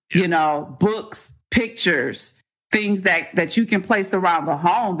daughter. Yeah. You know, books, pictures, things that you can place around the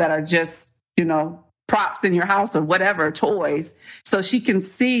home that are just, you know, props in your house or whatever, toys. So she can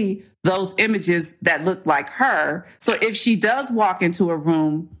see those images that look like her. So if she does walk into a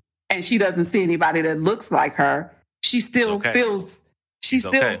room and she doesn't see anybody that looks like her, she still feels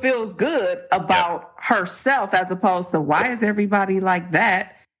good about herself, as opposed to, why is everybody like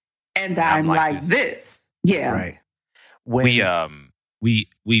that and I'm like this? Yeah. Right. We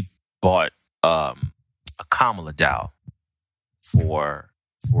bought a Kamala doll for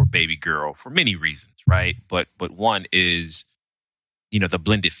baby girl for many reasons, right? But one is, you know, the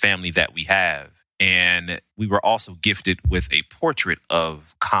blended family that we have. And we were also gifted with a portrait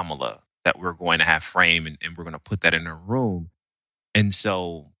of Kamala that we're going to have framed, and we're going to put that in her room. And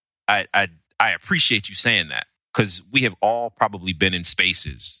so I appreciate you saying that, because we have all probably been in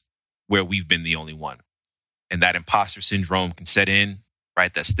spaces where we've been the only one. And that imposter syndrome can set in,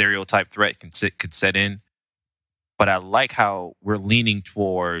 right? That stereotype threat could set in. But I like how we're leaning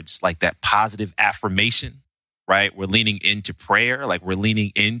towards like that positive affirmation, right? We're leaning into prayer. Like, we're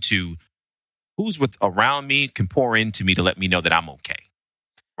leaning into who's around me can pour into me to let me know that I'm okay,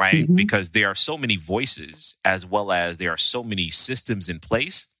 right? Mm-hmm. Because there are so many voices, as well as there are so many systems in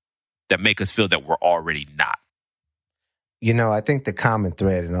place that make us feel that we're already not. You know, I think the common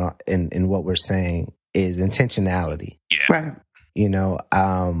thread in what we're saying is intentionality. Yeah. Right. You know,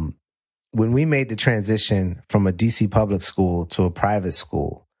 when we made the transition from a DC public school to a private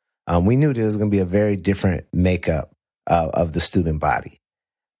school, we knew there was going to be a very different makeup of the student body.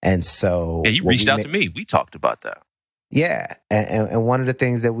 And so... Yeah, you reached out to me. We talked about that. Yeah. And one of the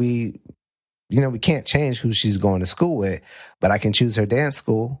things that we can't change who she's going to school with, but I can choose her dance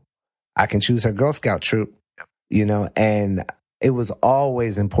school. I can choose her Girl Scout troop, you know, and it was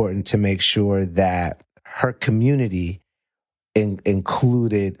always important to make sure that her community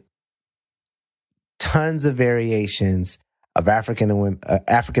included tons of variations of African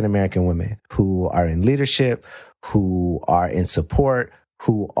American women who are in leadership, who are in support,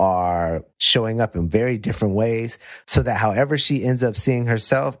 who are showing up in very different ways, so that however she ends up seeing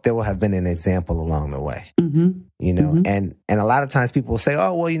herself, there will have been an example along the way. Mm-hmm. You know, mm-hmm. and a lot of times people will say,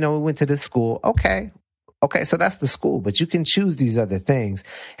 oh, well, you know, we went to this school. Okay, so that's the school, but you can choose these other things,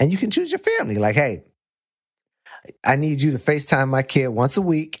 and you can choose your family. Like, hey, I need you to FaceTime my kid once a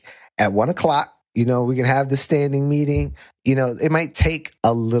week at 1:00. You know, we can have the standing meeting. You know, it might take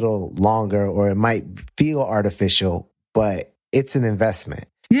a little longer, or it might feel artificial, but it's an investment.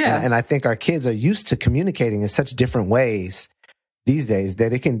 Yeah. And I think our kids are used to communicating in such different ways these days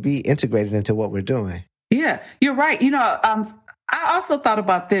that it can be integrated into what we're doing. Yeah, you're right. You know, I also thought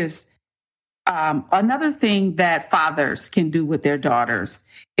about this. Another thing that fathers can do with their daughters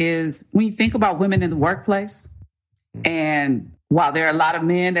is, when you think about women in the workplace, and while there are a lot of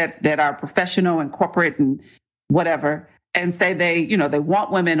men that are professional and corporate and whatever, and say they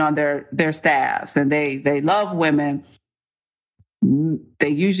want women on their staffs, and they love women, they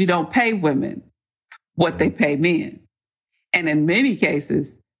usually don't pay women what they pay men. And in many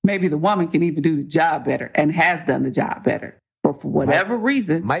cases, maybe the woman can even do the job better and has done the job better. But for whatever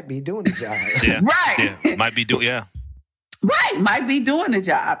reason... Might be doing the job. Yeah. Right. Yeah. Might be doing the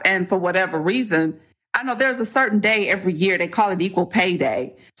job. And for whatever reason, I know there's a certain day every year, they call it Equal Pay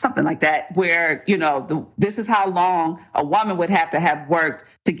Day, something like that, where, you know, this is how long a woman would have to have worked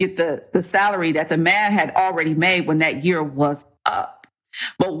to get the salary that the man had already made when that year was up.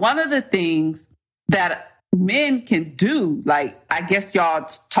 But one of the things that men can do, like, I guess y'all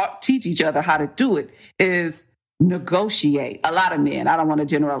teach each other how to do it, is negotiate. A lot of men, I don't want to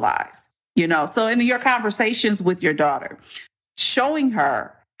generalize, you know. So in your conversations with your daughter, showing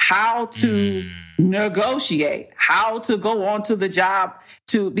her how to negotiate, how to go on to the job,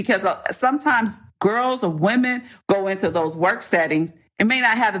 because sometimes girls or women go into those work settings and may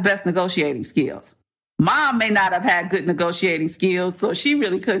not have the best negotiating skills. Mom may not have had good negotiating skills, so she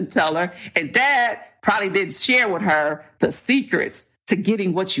really couldn't tell her. And dad probably didn't share with her the secrets to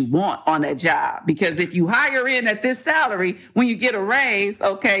getting what you want on that job. Because if you hire in at this salary, when you get a raise,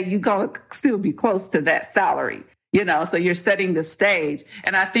 okay, you're going to still be close to that salary. You know, so you're setting the stage.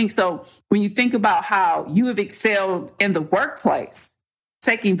 And I think so when you think about how you have excelled in the workplace,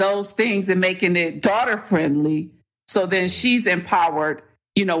 taking those things and making it daughter friendly, so then she's empowered,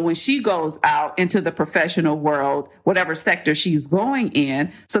 you know, when she goes out into the professional world, whatever sector she's going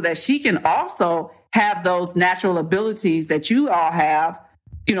in, so that she can also have those natural abilities that you all have,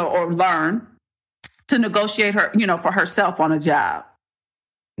 you know, or learn to negotiate her, you know, for herself on a job.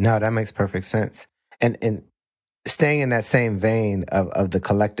 No, that makes perfect sense. And staying in that same vein of the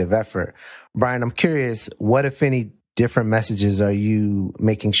collective effort, Brian, I'm curious, what, if any, different messages are you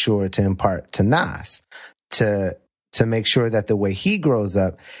making sure to impart to Nas to make sure that the way he grows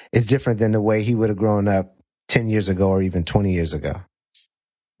up is different than the way he would have grown up 10 years ago or even 20 years ago?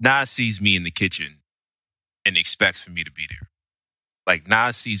 Nas sees me in the kitchen and expects for me to be there. Like,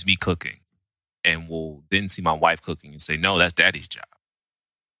 Nas sees me cooking and will then see my wife cooking and say, no, that's daddy's job.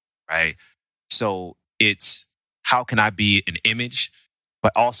 Right? So it's, how can I be an image,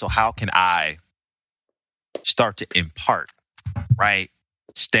 but also how can I start to impart, right,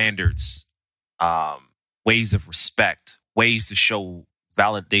 standards, ways of respect, ways to show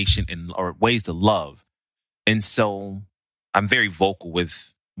validation or ways to love. And so I'm very vocal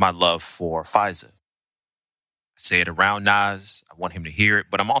with my love for Faiza. I say it around Nas. I want him to hear it,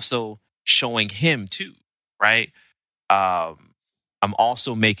 but I'm also showing him too, right? I'm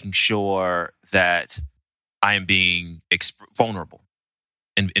also making sure that I am being vulnerable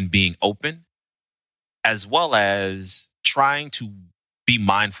and being open, as well as trying to be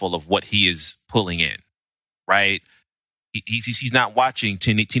mindful of what he is pulling in, right? He's not watching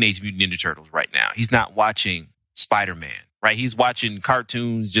Teenage Mutant Ninja Turtles right now. He's not watching Spider-Man, right? He's watching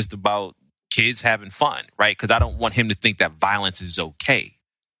cartoons just about kids having fun, right? Because I don't want him to think that violence is okay.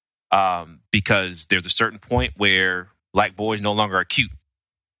 Because there's a certain point where black boys no longer are cute.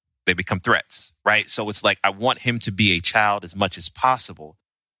 They become threats, right? So it's like, I want him to be a child as much as possible.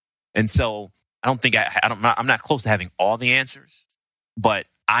 And so I don't think I'm not close to having all the answers, but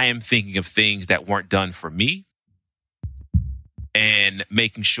I am thinking of things that weren't done for me and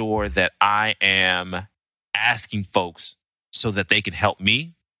making sure that I am asking folks so that they can help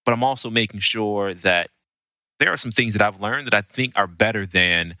me. But I'm also making sure that there are some things that I've learned that I think are better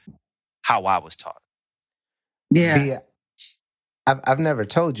than how I was taught. Yeah. I've never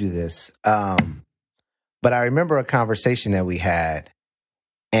told you this, but I remember a conversation that we had,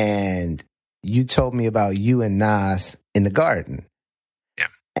 and you told me about you and Nas in the garden. Yeah.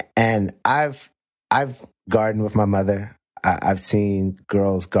 And I've gardened with my mother. I've seen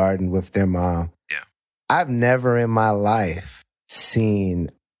girls garden with their mom. Yeah. I've never in my life seen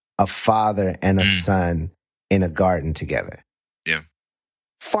a father and a son in a garden together. Yeah.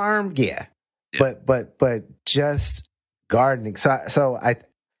 Farm, yeah. But just gardening. So I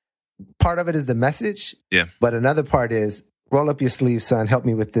part of it is the message. Yeah. But another part is roll up your sleeves, son. Help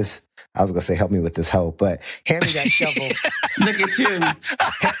me with this. I was gonna say help me with this hoe, but hand me that shovel. Look at you.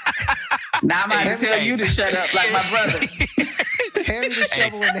 Now I'm about to tell you to shut up like my brother. Hand me the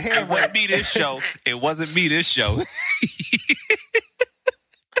shovel in the hand. It wasn't me this show. It wasn't me this show.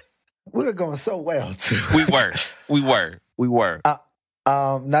 We were going so well too. We were.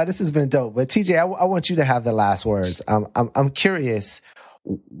 Now this has been dope, but TJ, I want you to have the last words. I'm curious,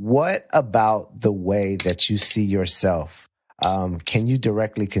 what about the way that you see yourself can you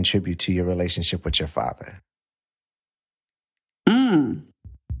directly contribute to your relationship with your father?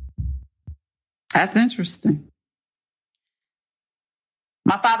 That's interesting.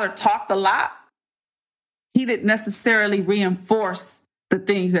 My father talked a lot. He didn't necessarily reinforce the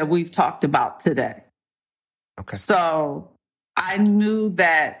things that we've talked about today. Okay. So I knew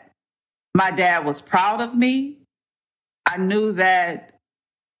that my dad was proud of me. I knew that,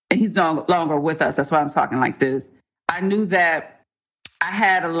 and he's no longer with us. That's why I'm talking like this. I knew that I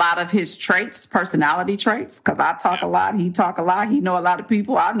had a lot of his traits, personality traits, because I talk a lot. He talk a lot. He know a lot of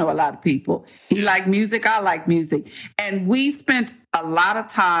people. I know a lot of people. He like music. I like music. And we spent a lot of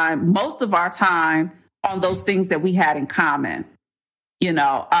time, most of our time, on those things that we had in common. You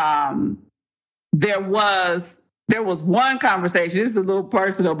know, there was one conversation. This is a little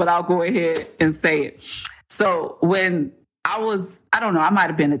personal, but I'll go ahead and say it. So when I might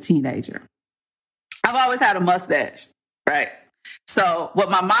have been a teenager. I've always had a mustache, right? So what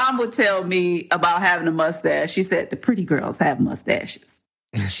my mom would tell me about having a mustache, she said, the pretty girls have mustaches.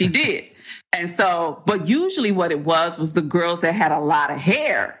 She did. And so, but usually what it was the girls that had a lot of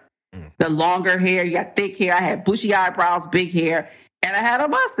hair, the longer hair, you got thick hair. I had bushy eyebrows, big hair, and I had a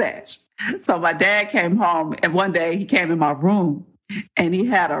mustache. So my dad came home, and one day he came in my room and he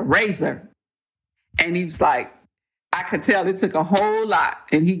had a razor, and he was like, I could tell it took a whole lot.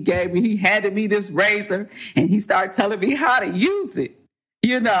 And he handed me this razor, and he started telling me how to use it,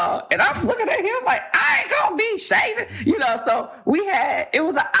 you know. And I'm looking at him like, I ain't gonna be shaving, you know. So it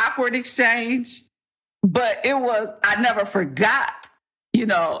was an awkward exchange, but I never forgot, you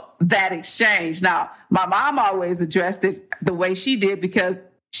know, that exchange. Now, my mom always addressed it the way she did because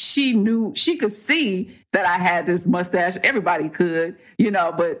she knew, she could see that I had this mustache. Everybody could,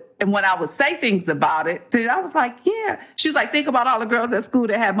 and when I would say things about it, then I was like, yeah. She was like, think about all the girls at school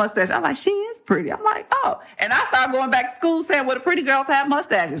that have mustaches. I'm like, she is pretty. I'm like, oh. And I started going back to school saying, well, the pretty girls have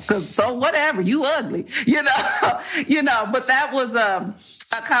mustaches. So whatever, you ugly, but that was a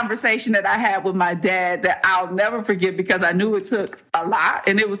conversation that I had with my dad that I'll never forget, because I knew it took a lot,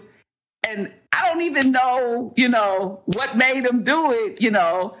 and and I don't even know, what made him do it,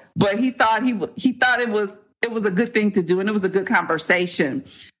 but he thought it was a good thing to do, and it was a good conversation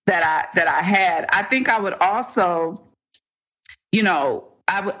that I had. I think I would also,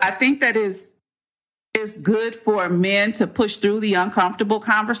 I think that it's good for men to push through the uncomfortable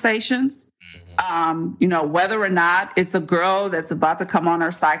conversations. Whether or not it's a girl that's about to come on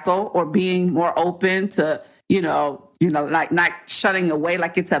her cycle, or being more open to, like not shutting away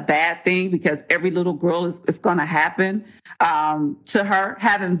like it's a bad thing, because every little girl is going to happen to her.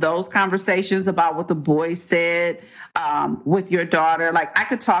 Having those conversations about what the boy said with your daughter. Like, I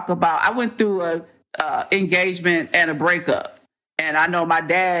could talk about, I went through a engagement and a breakup. And I know my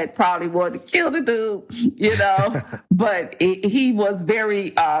dad probably wanted to kill the dude, but he was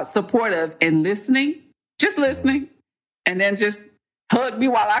very supportive in listening, just listening, and then just hugged me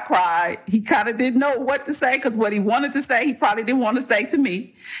while I cried. He kind of didn't know what to say, because what he wanted to say, he probably didn't want to say to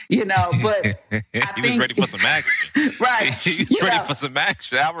me, but he was ready for some action. Right. He was ready for some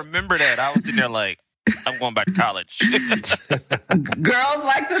action. I remember that. I was sitting there like, I'm going back to college. Girls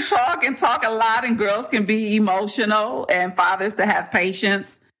like to talk a lot, and girls can be emotional, and fathers to have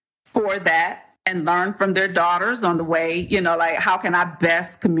patience for that and learn from their daughters on the way, like, how can I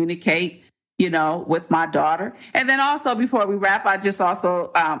best communicate, with my daughter. And then also, before we wrap, I just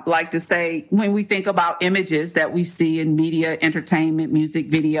also like to say, when we think about images that we see in media, entertainment,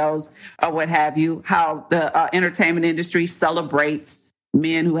 music videos, or what have you, how the entertainment industry celebrates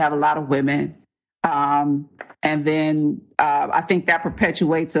men who have a lot of women. And then I think that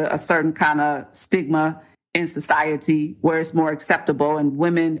perpetuates a certain kind of stigma in society where it's more acceptable. And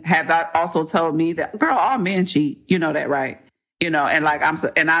women have also told me that, girl, all men cheat. You know that, right? And like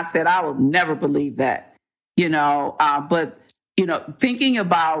and I said, I will never believe that, but, thinking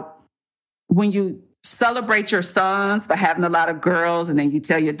about when you celebrate your sons for having a lot of girls, and then you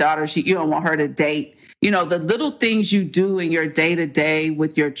tell your daughter you don't want her to date, the little things you do in your day to day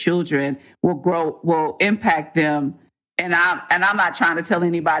with your children will impact them. And I'm not trying to tell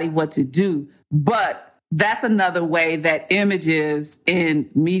anybody what to do, but that's another way that images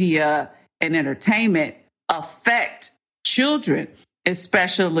in media and entertainment affect children,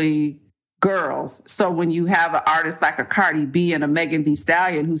 especially girls. So when you have an artist like a Cardi B and a Megan Thee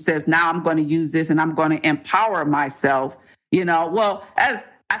Stallion who says, now I'm going to use this and I'm going to empower myself,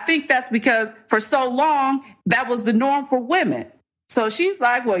 I think that's because for so long, that was the norm for women. So she's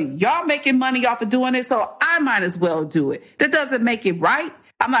like, well, y'all making money off of doing it, so I might as well do it. That doesn't make it right.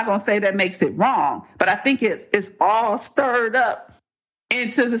 I'm not going to say that makes it wrong, but I think it's all stirred up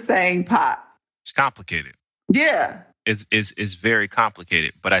into the same pot. It's complicated. Yeah. It's very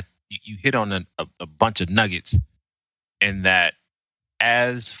complicated, but you hit on a bunch of nuggets in that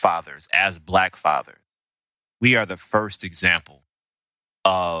as fathers, as Black fathers, we are the first example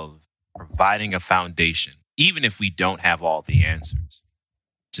of providing a foundation, even if we don't have all the answers,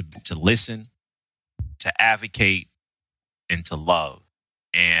 to listen, to advocate, and to love.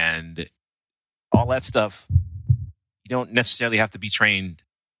 And all that stuff, you don't necessarily have to be trained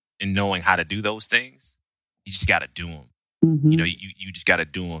in knowing how to do those things. You just got to do them. Mm-hmm. You just got to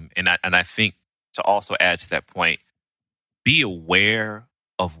do them. And I think, to also add to that point, be aware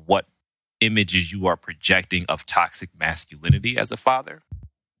of what images you are projecting of toxic masculinity as a father,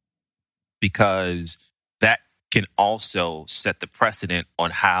 because that can also set the precedent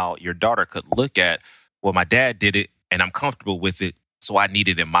on how your daughter could look at, well, my dad did it and I'm comfortable with it, so I need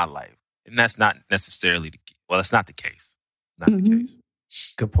it in my life. And that's not necessarily that's not the case. Not the case.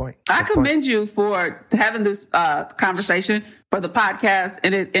 Good point. I commend you for having this conversation, for the podcast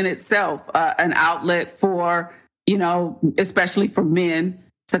in itself, an outlet for, especially for men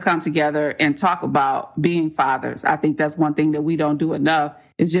to come together and talk about being fathers. I think that's one thing that we don't do enough,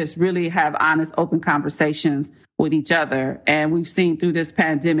 is just really have honest, open conversations with each other. And we've seen through this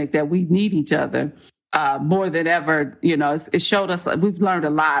pandemic that we need each other more than ever. It showed us, we've learned a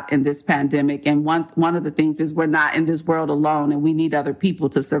lot in this pandemic. And one of the things is we're not in this world alone, and we need other people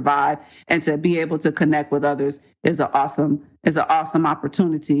to survive, and to be able to connect with others is an awesome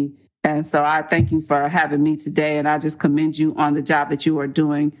opportunity. And so I thank you for having me today. And I just commend you on the job that you are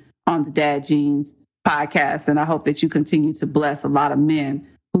doing on the Dad Genes podcast. And I hope that you continue to bless a lot of men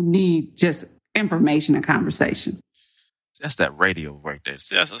who need just information and conversation. That's that radio right there.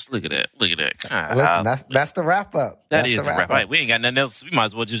 Let's look at that. Look at that. Listen, that's the wrap up. That's the wrap up. Right, we ain't got nothing else. We might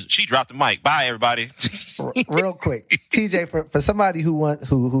as well she dropped the mic. Bye, everybody. Real quick, TJ, for somebody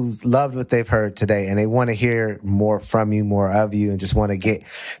who's loved what they've heard today and they want to hear more from you, more of you, and just want to get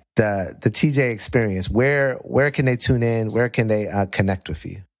the TJ experience, where can they tune in? Where can they connect with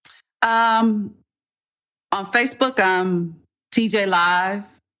you? On Facebook, TJ Live.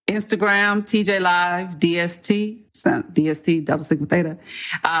 Instagram, TJ Live, DST, double sigma theta.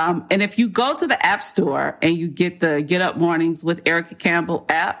 And if you go to the App Store and you get the Get Up Mornings with Erica Campbell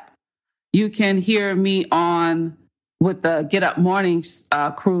app, you can hear me with the Get Up Mornings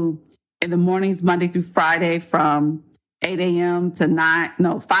crew in the mornings, Monday through Friday from 5 a.m. to 9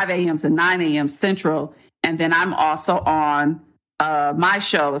 a.m. Central. And then I'm also on my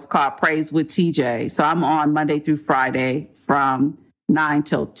show is called Praise with TJ. So I'm on Monday through Friday from 9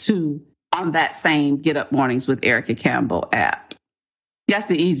 till 2 on that same Get Up Mornings with Erica Campbell app. That's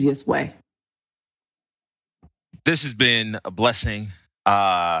the easiest way. This has been a blessing.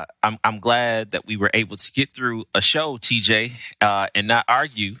 I'm glad that we were able to get through a show, TJ, and not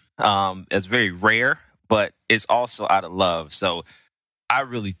argue. It's very rare, but it's also out of love. So I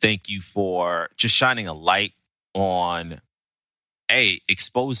really thank you for just shining a light on,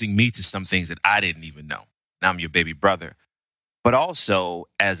 exposing me to some things that I didn't even know. Now I'm your baby brother. But also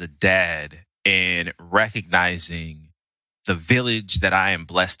as a dad and recognizing the village that I am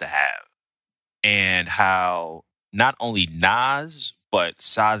blessed to have and how not only Nas, but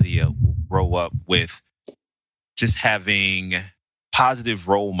Sadia will grow up with just having positive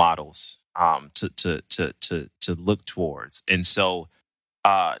role models to look towards. And so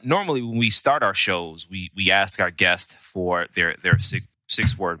normally when we start our shows, we ask our guests for their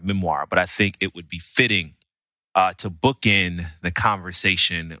six-word memoir, but I think it would be fitting to bookend the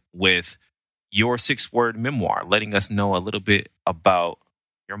conversation with your 6-word memoir, letting us know a little bit about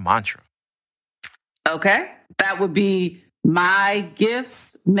your mantra. Okay. That would be my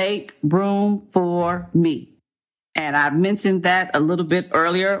gifts make room for me. And I mentioned that a little bit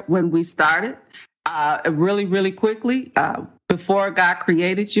earlier when we started. Really, really quickly, before God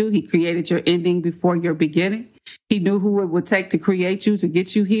created you, he created your ending before your beginning. He knew who it would take to create you, to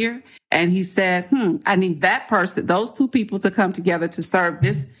get you here. And he said, I need that person, those two people to come together to serve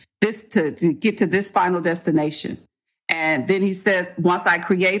this to get to this final destination. And then he says, once I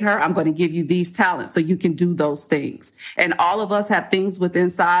create her, I'm going to give you these talents so you can do those things. And all of us have things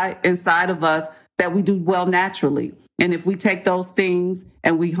inside of us that we do well naturally. And if we take those things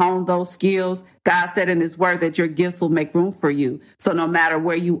and we hone those skills, God said in his word that your gifts will make room for you. So no matter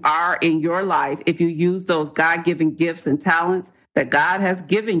where you are in your life, if you use those God-given gifts and talents that God has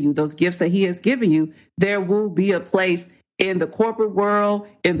given you, those gifts that he has given you, there will be a place in the corporate world,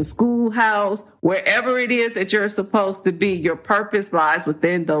 in the schoolhouse, wherever it is that you're supposed to be. Your purpose lies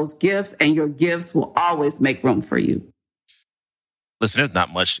within those gifts, and your gifts will always make room for you. Listen, there's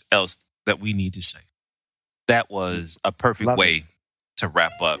not much else that we need to say. That was a perfect way to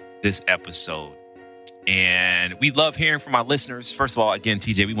wrap up this episode. And we love hearing from our listeners. First of all, again,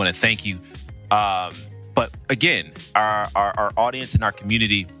 TJ, we want to thank you. But again, our audience and our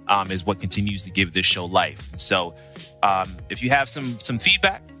community is what continues to give this show life. And so if you have some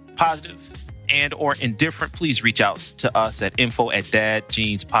feedback, positive and or indifferent, please reach out to us at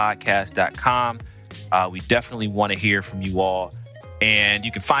info@dadjeanspodcast.com. We definitely want to hear from you all. And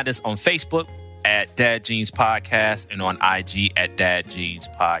you can find us on Facebook at Dad Jeans Podcast and on IG at Dad Jeans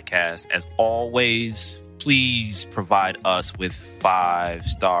Podcast. As always, please provide us with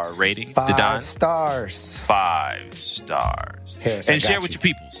 5-star ratings. 5 stars. 5 stars. Harris, and share with your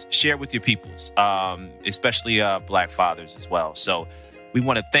peoples. Share with your peoples, especially Black fathers as well. So we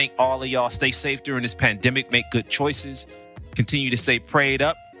want to thank all of y'all. Stay safe during this pandemic. Make good choices. Continue to stay prayed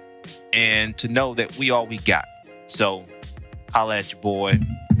up and to know that we all we got. So holla at your boy.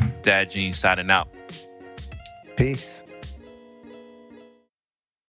 Dad Jeans signing out. Peace.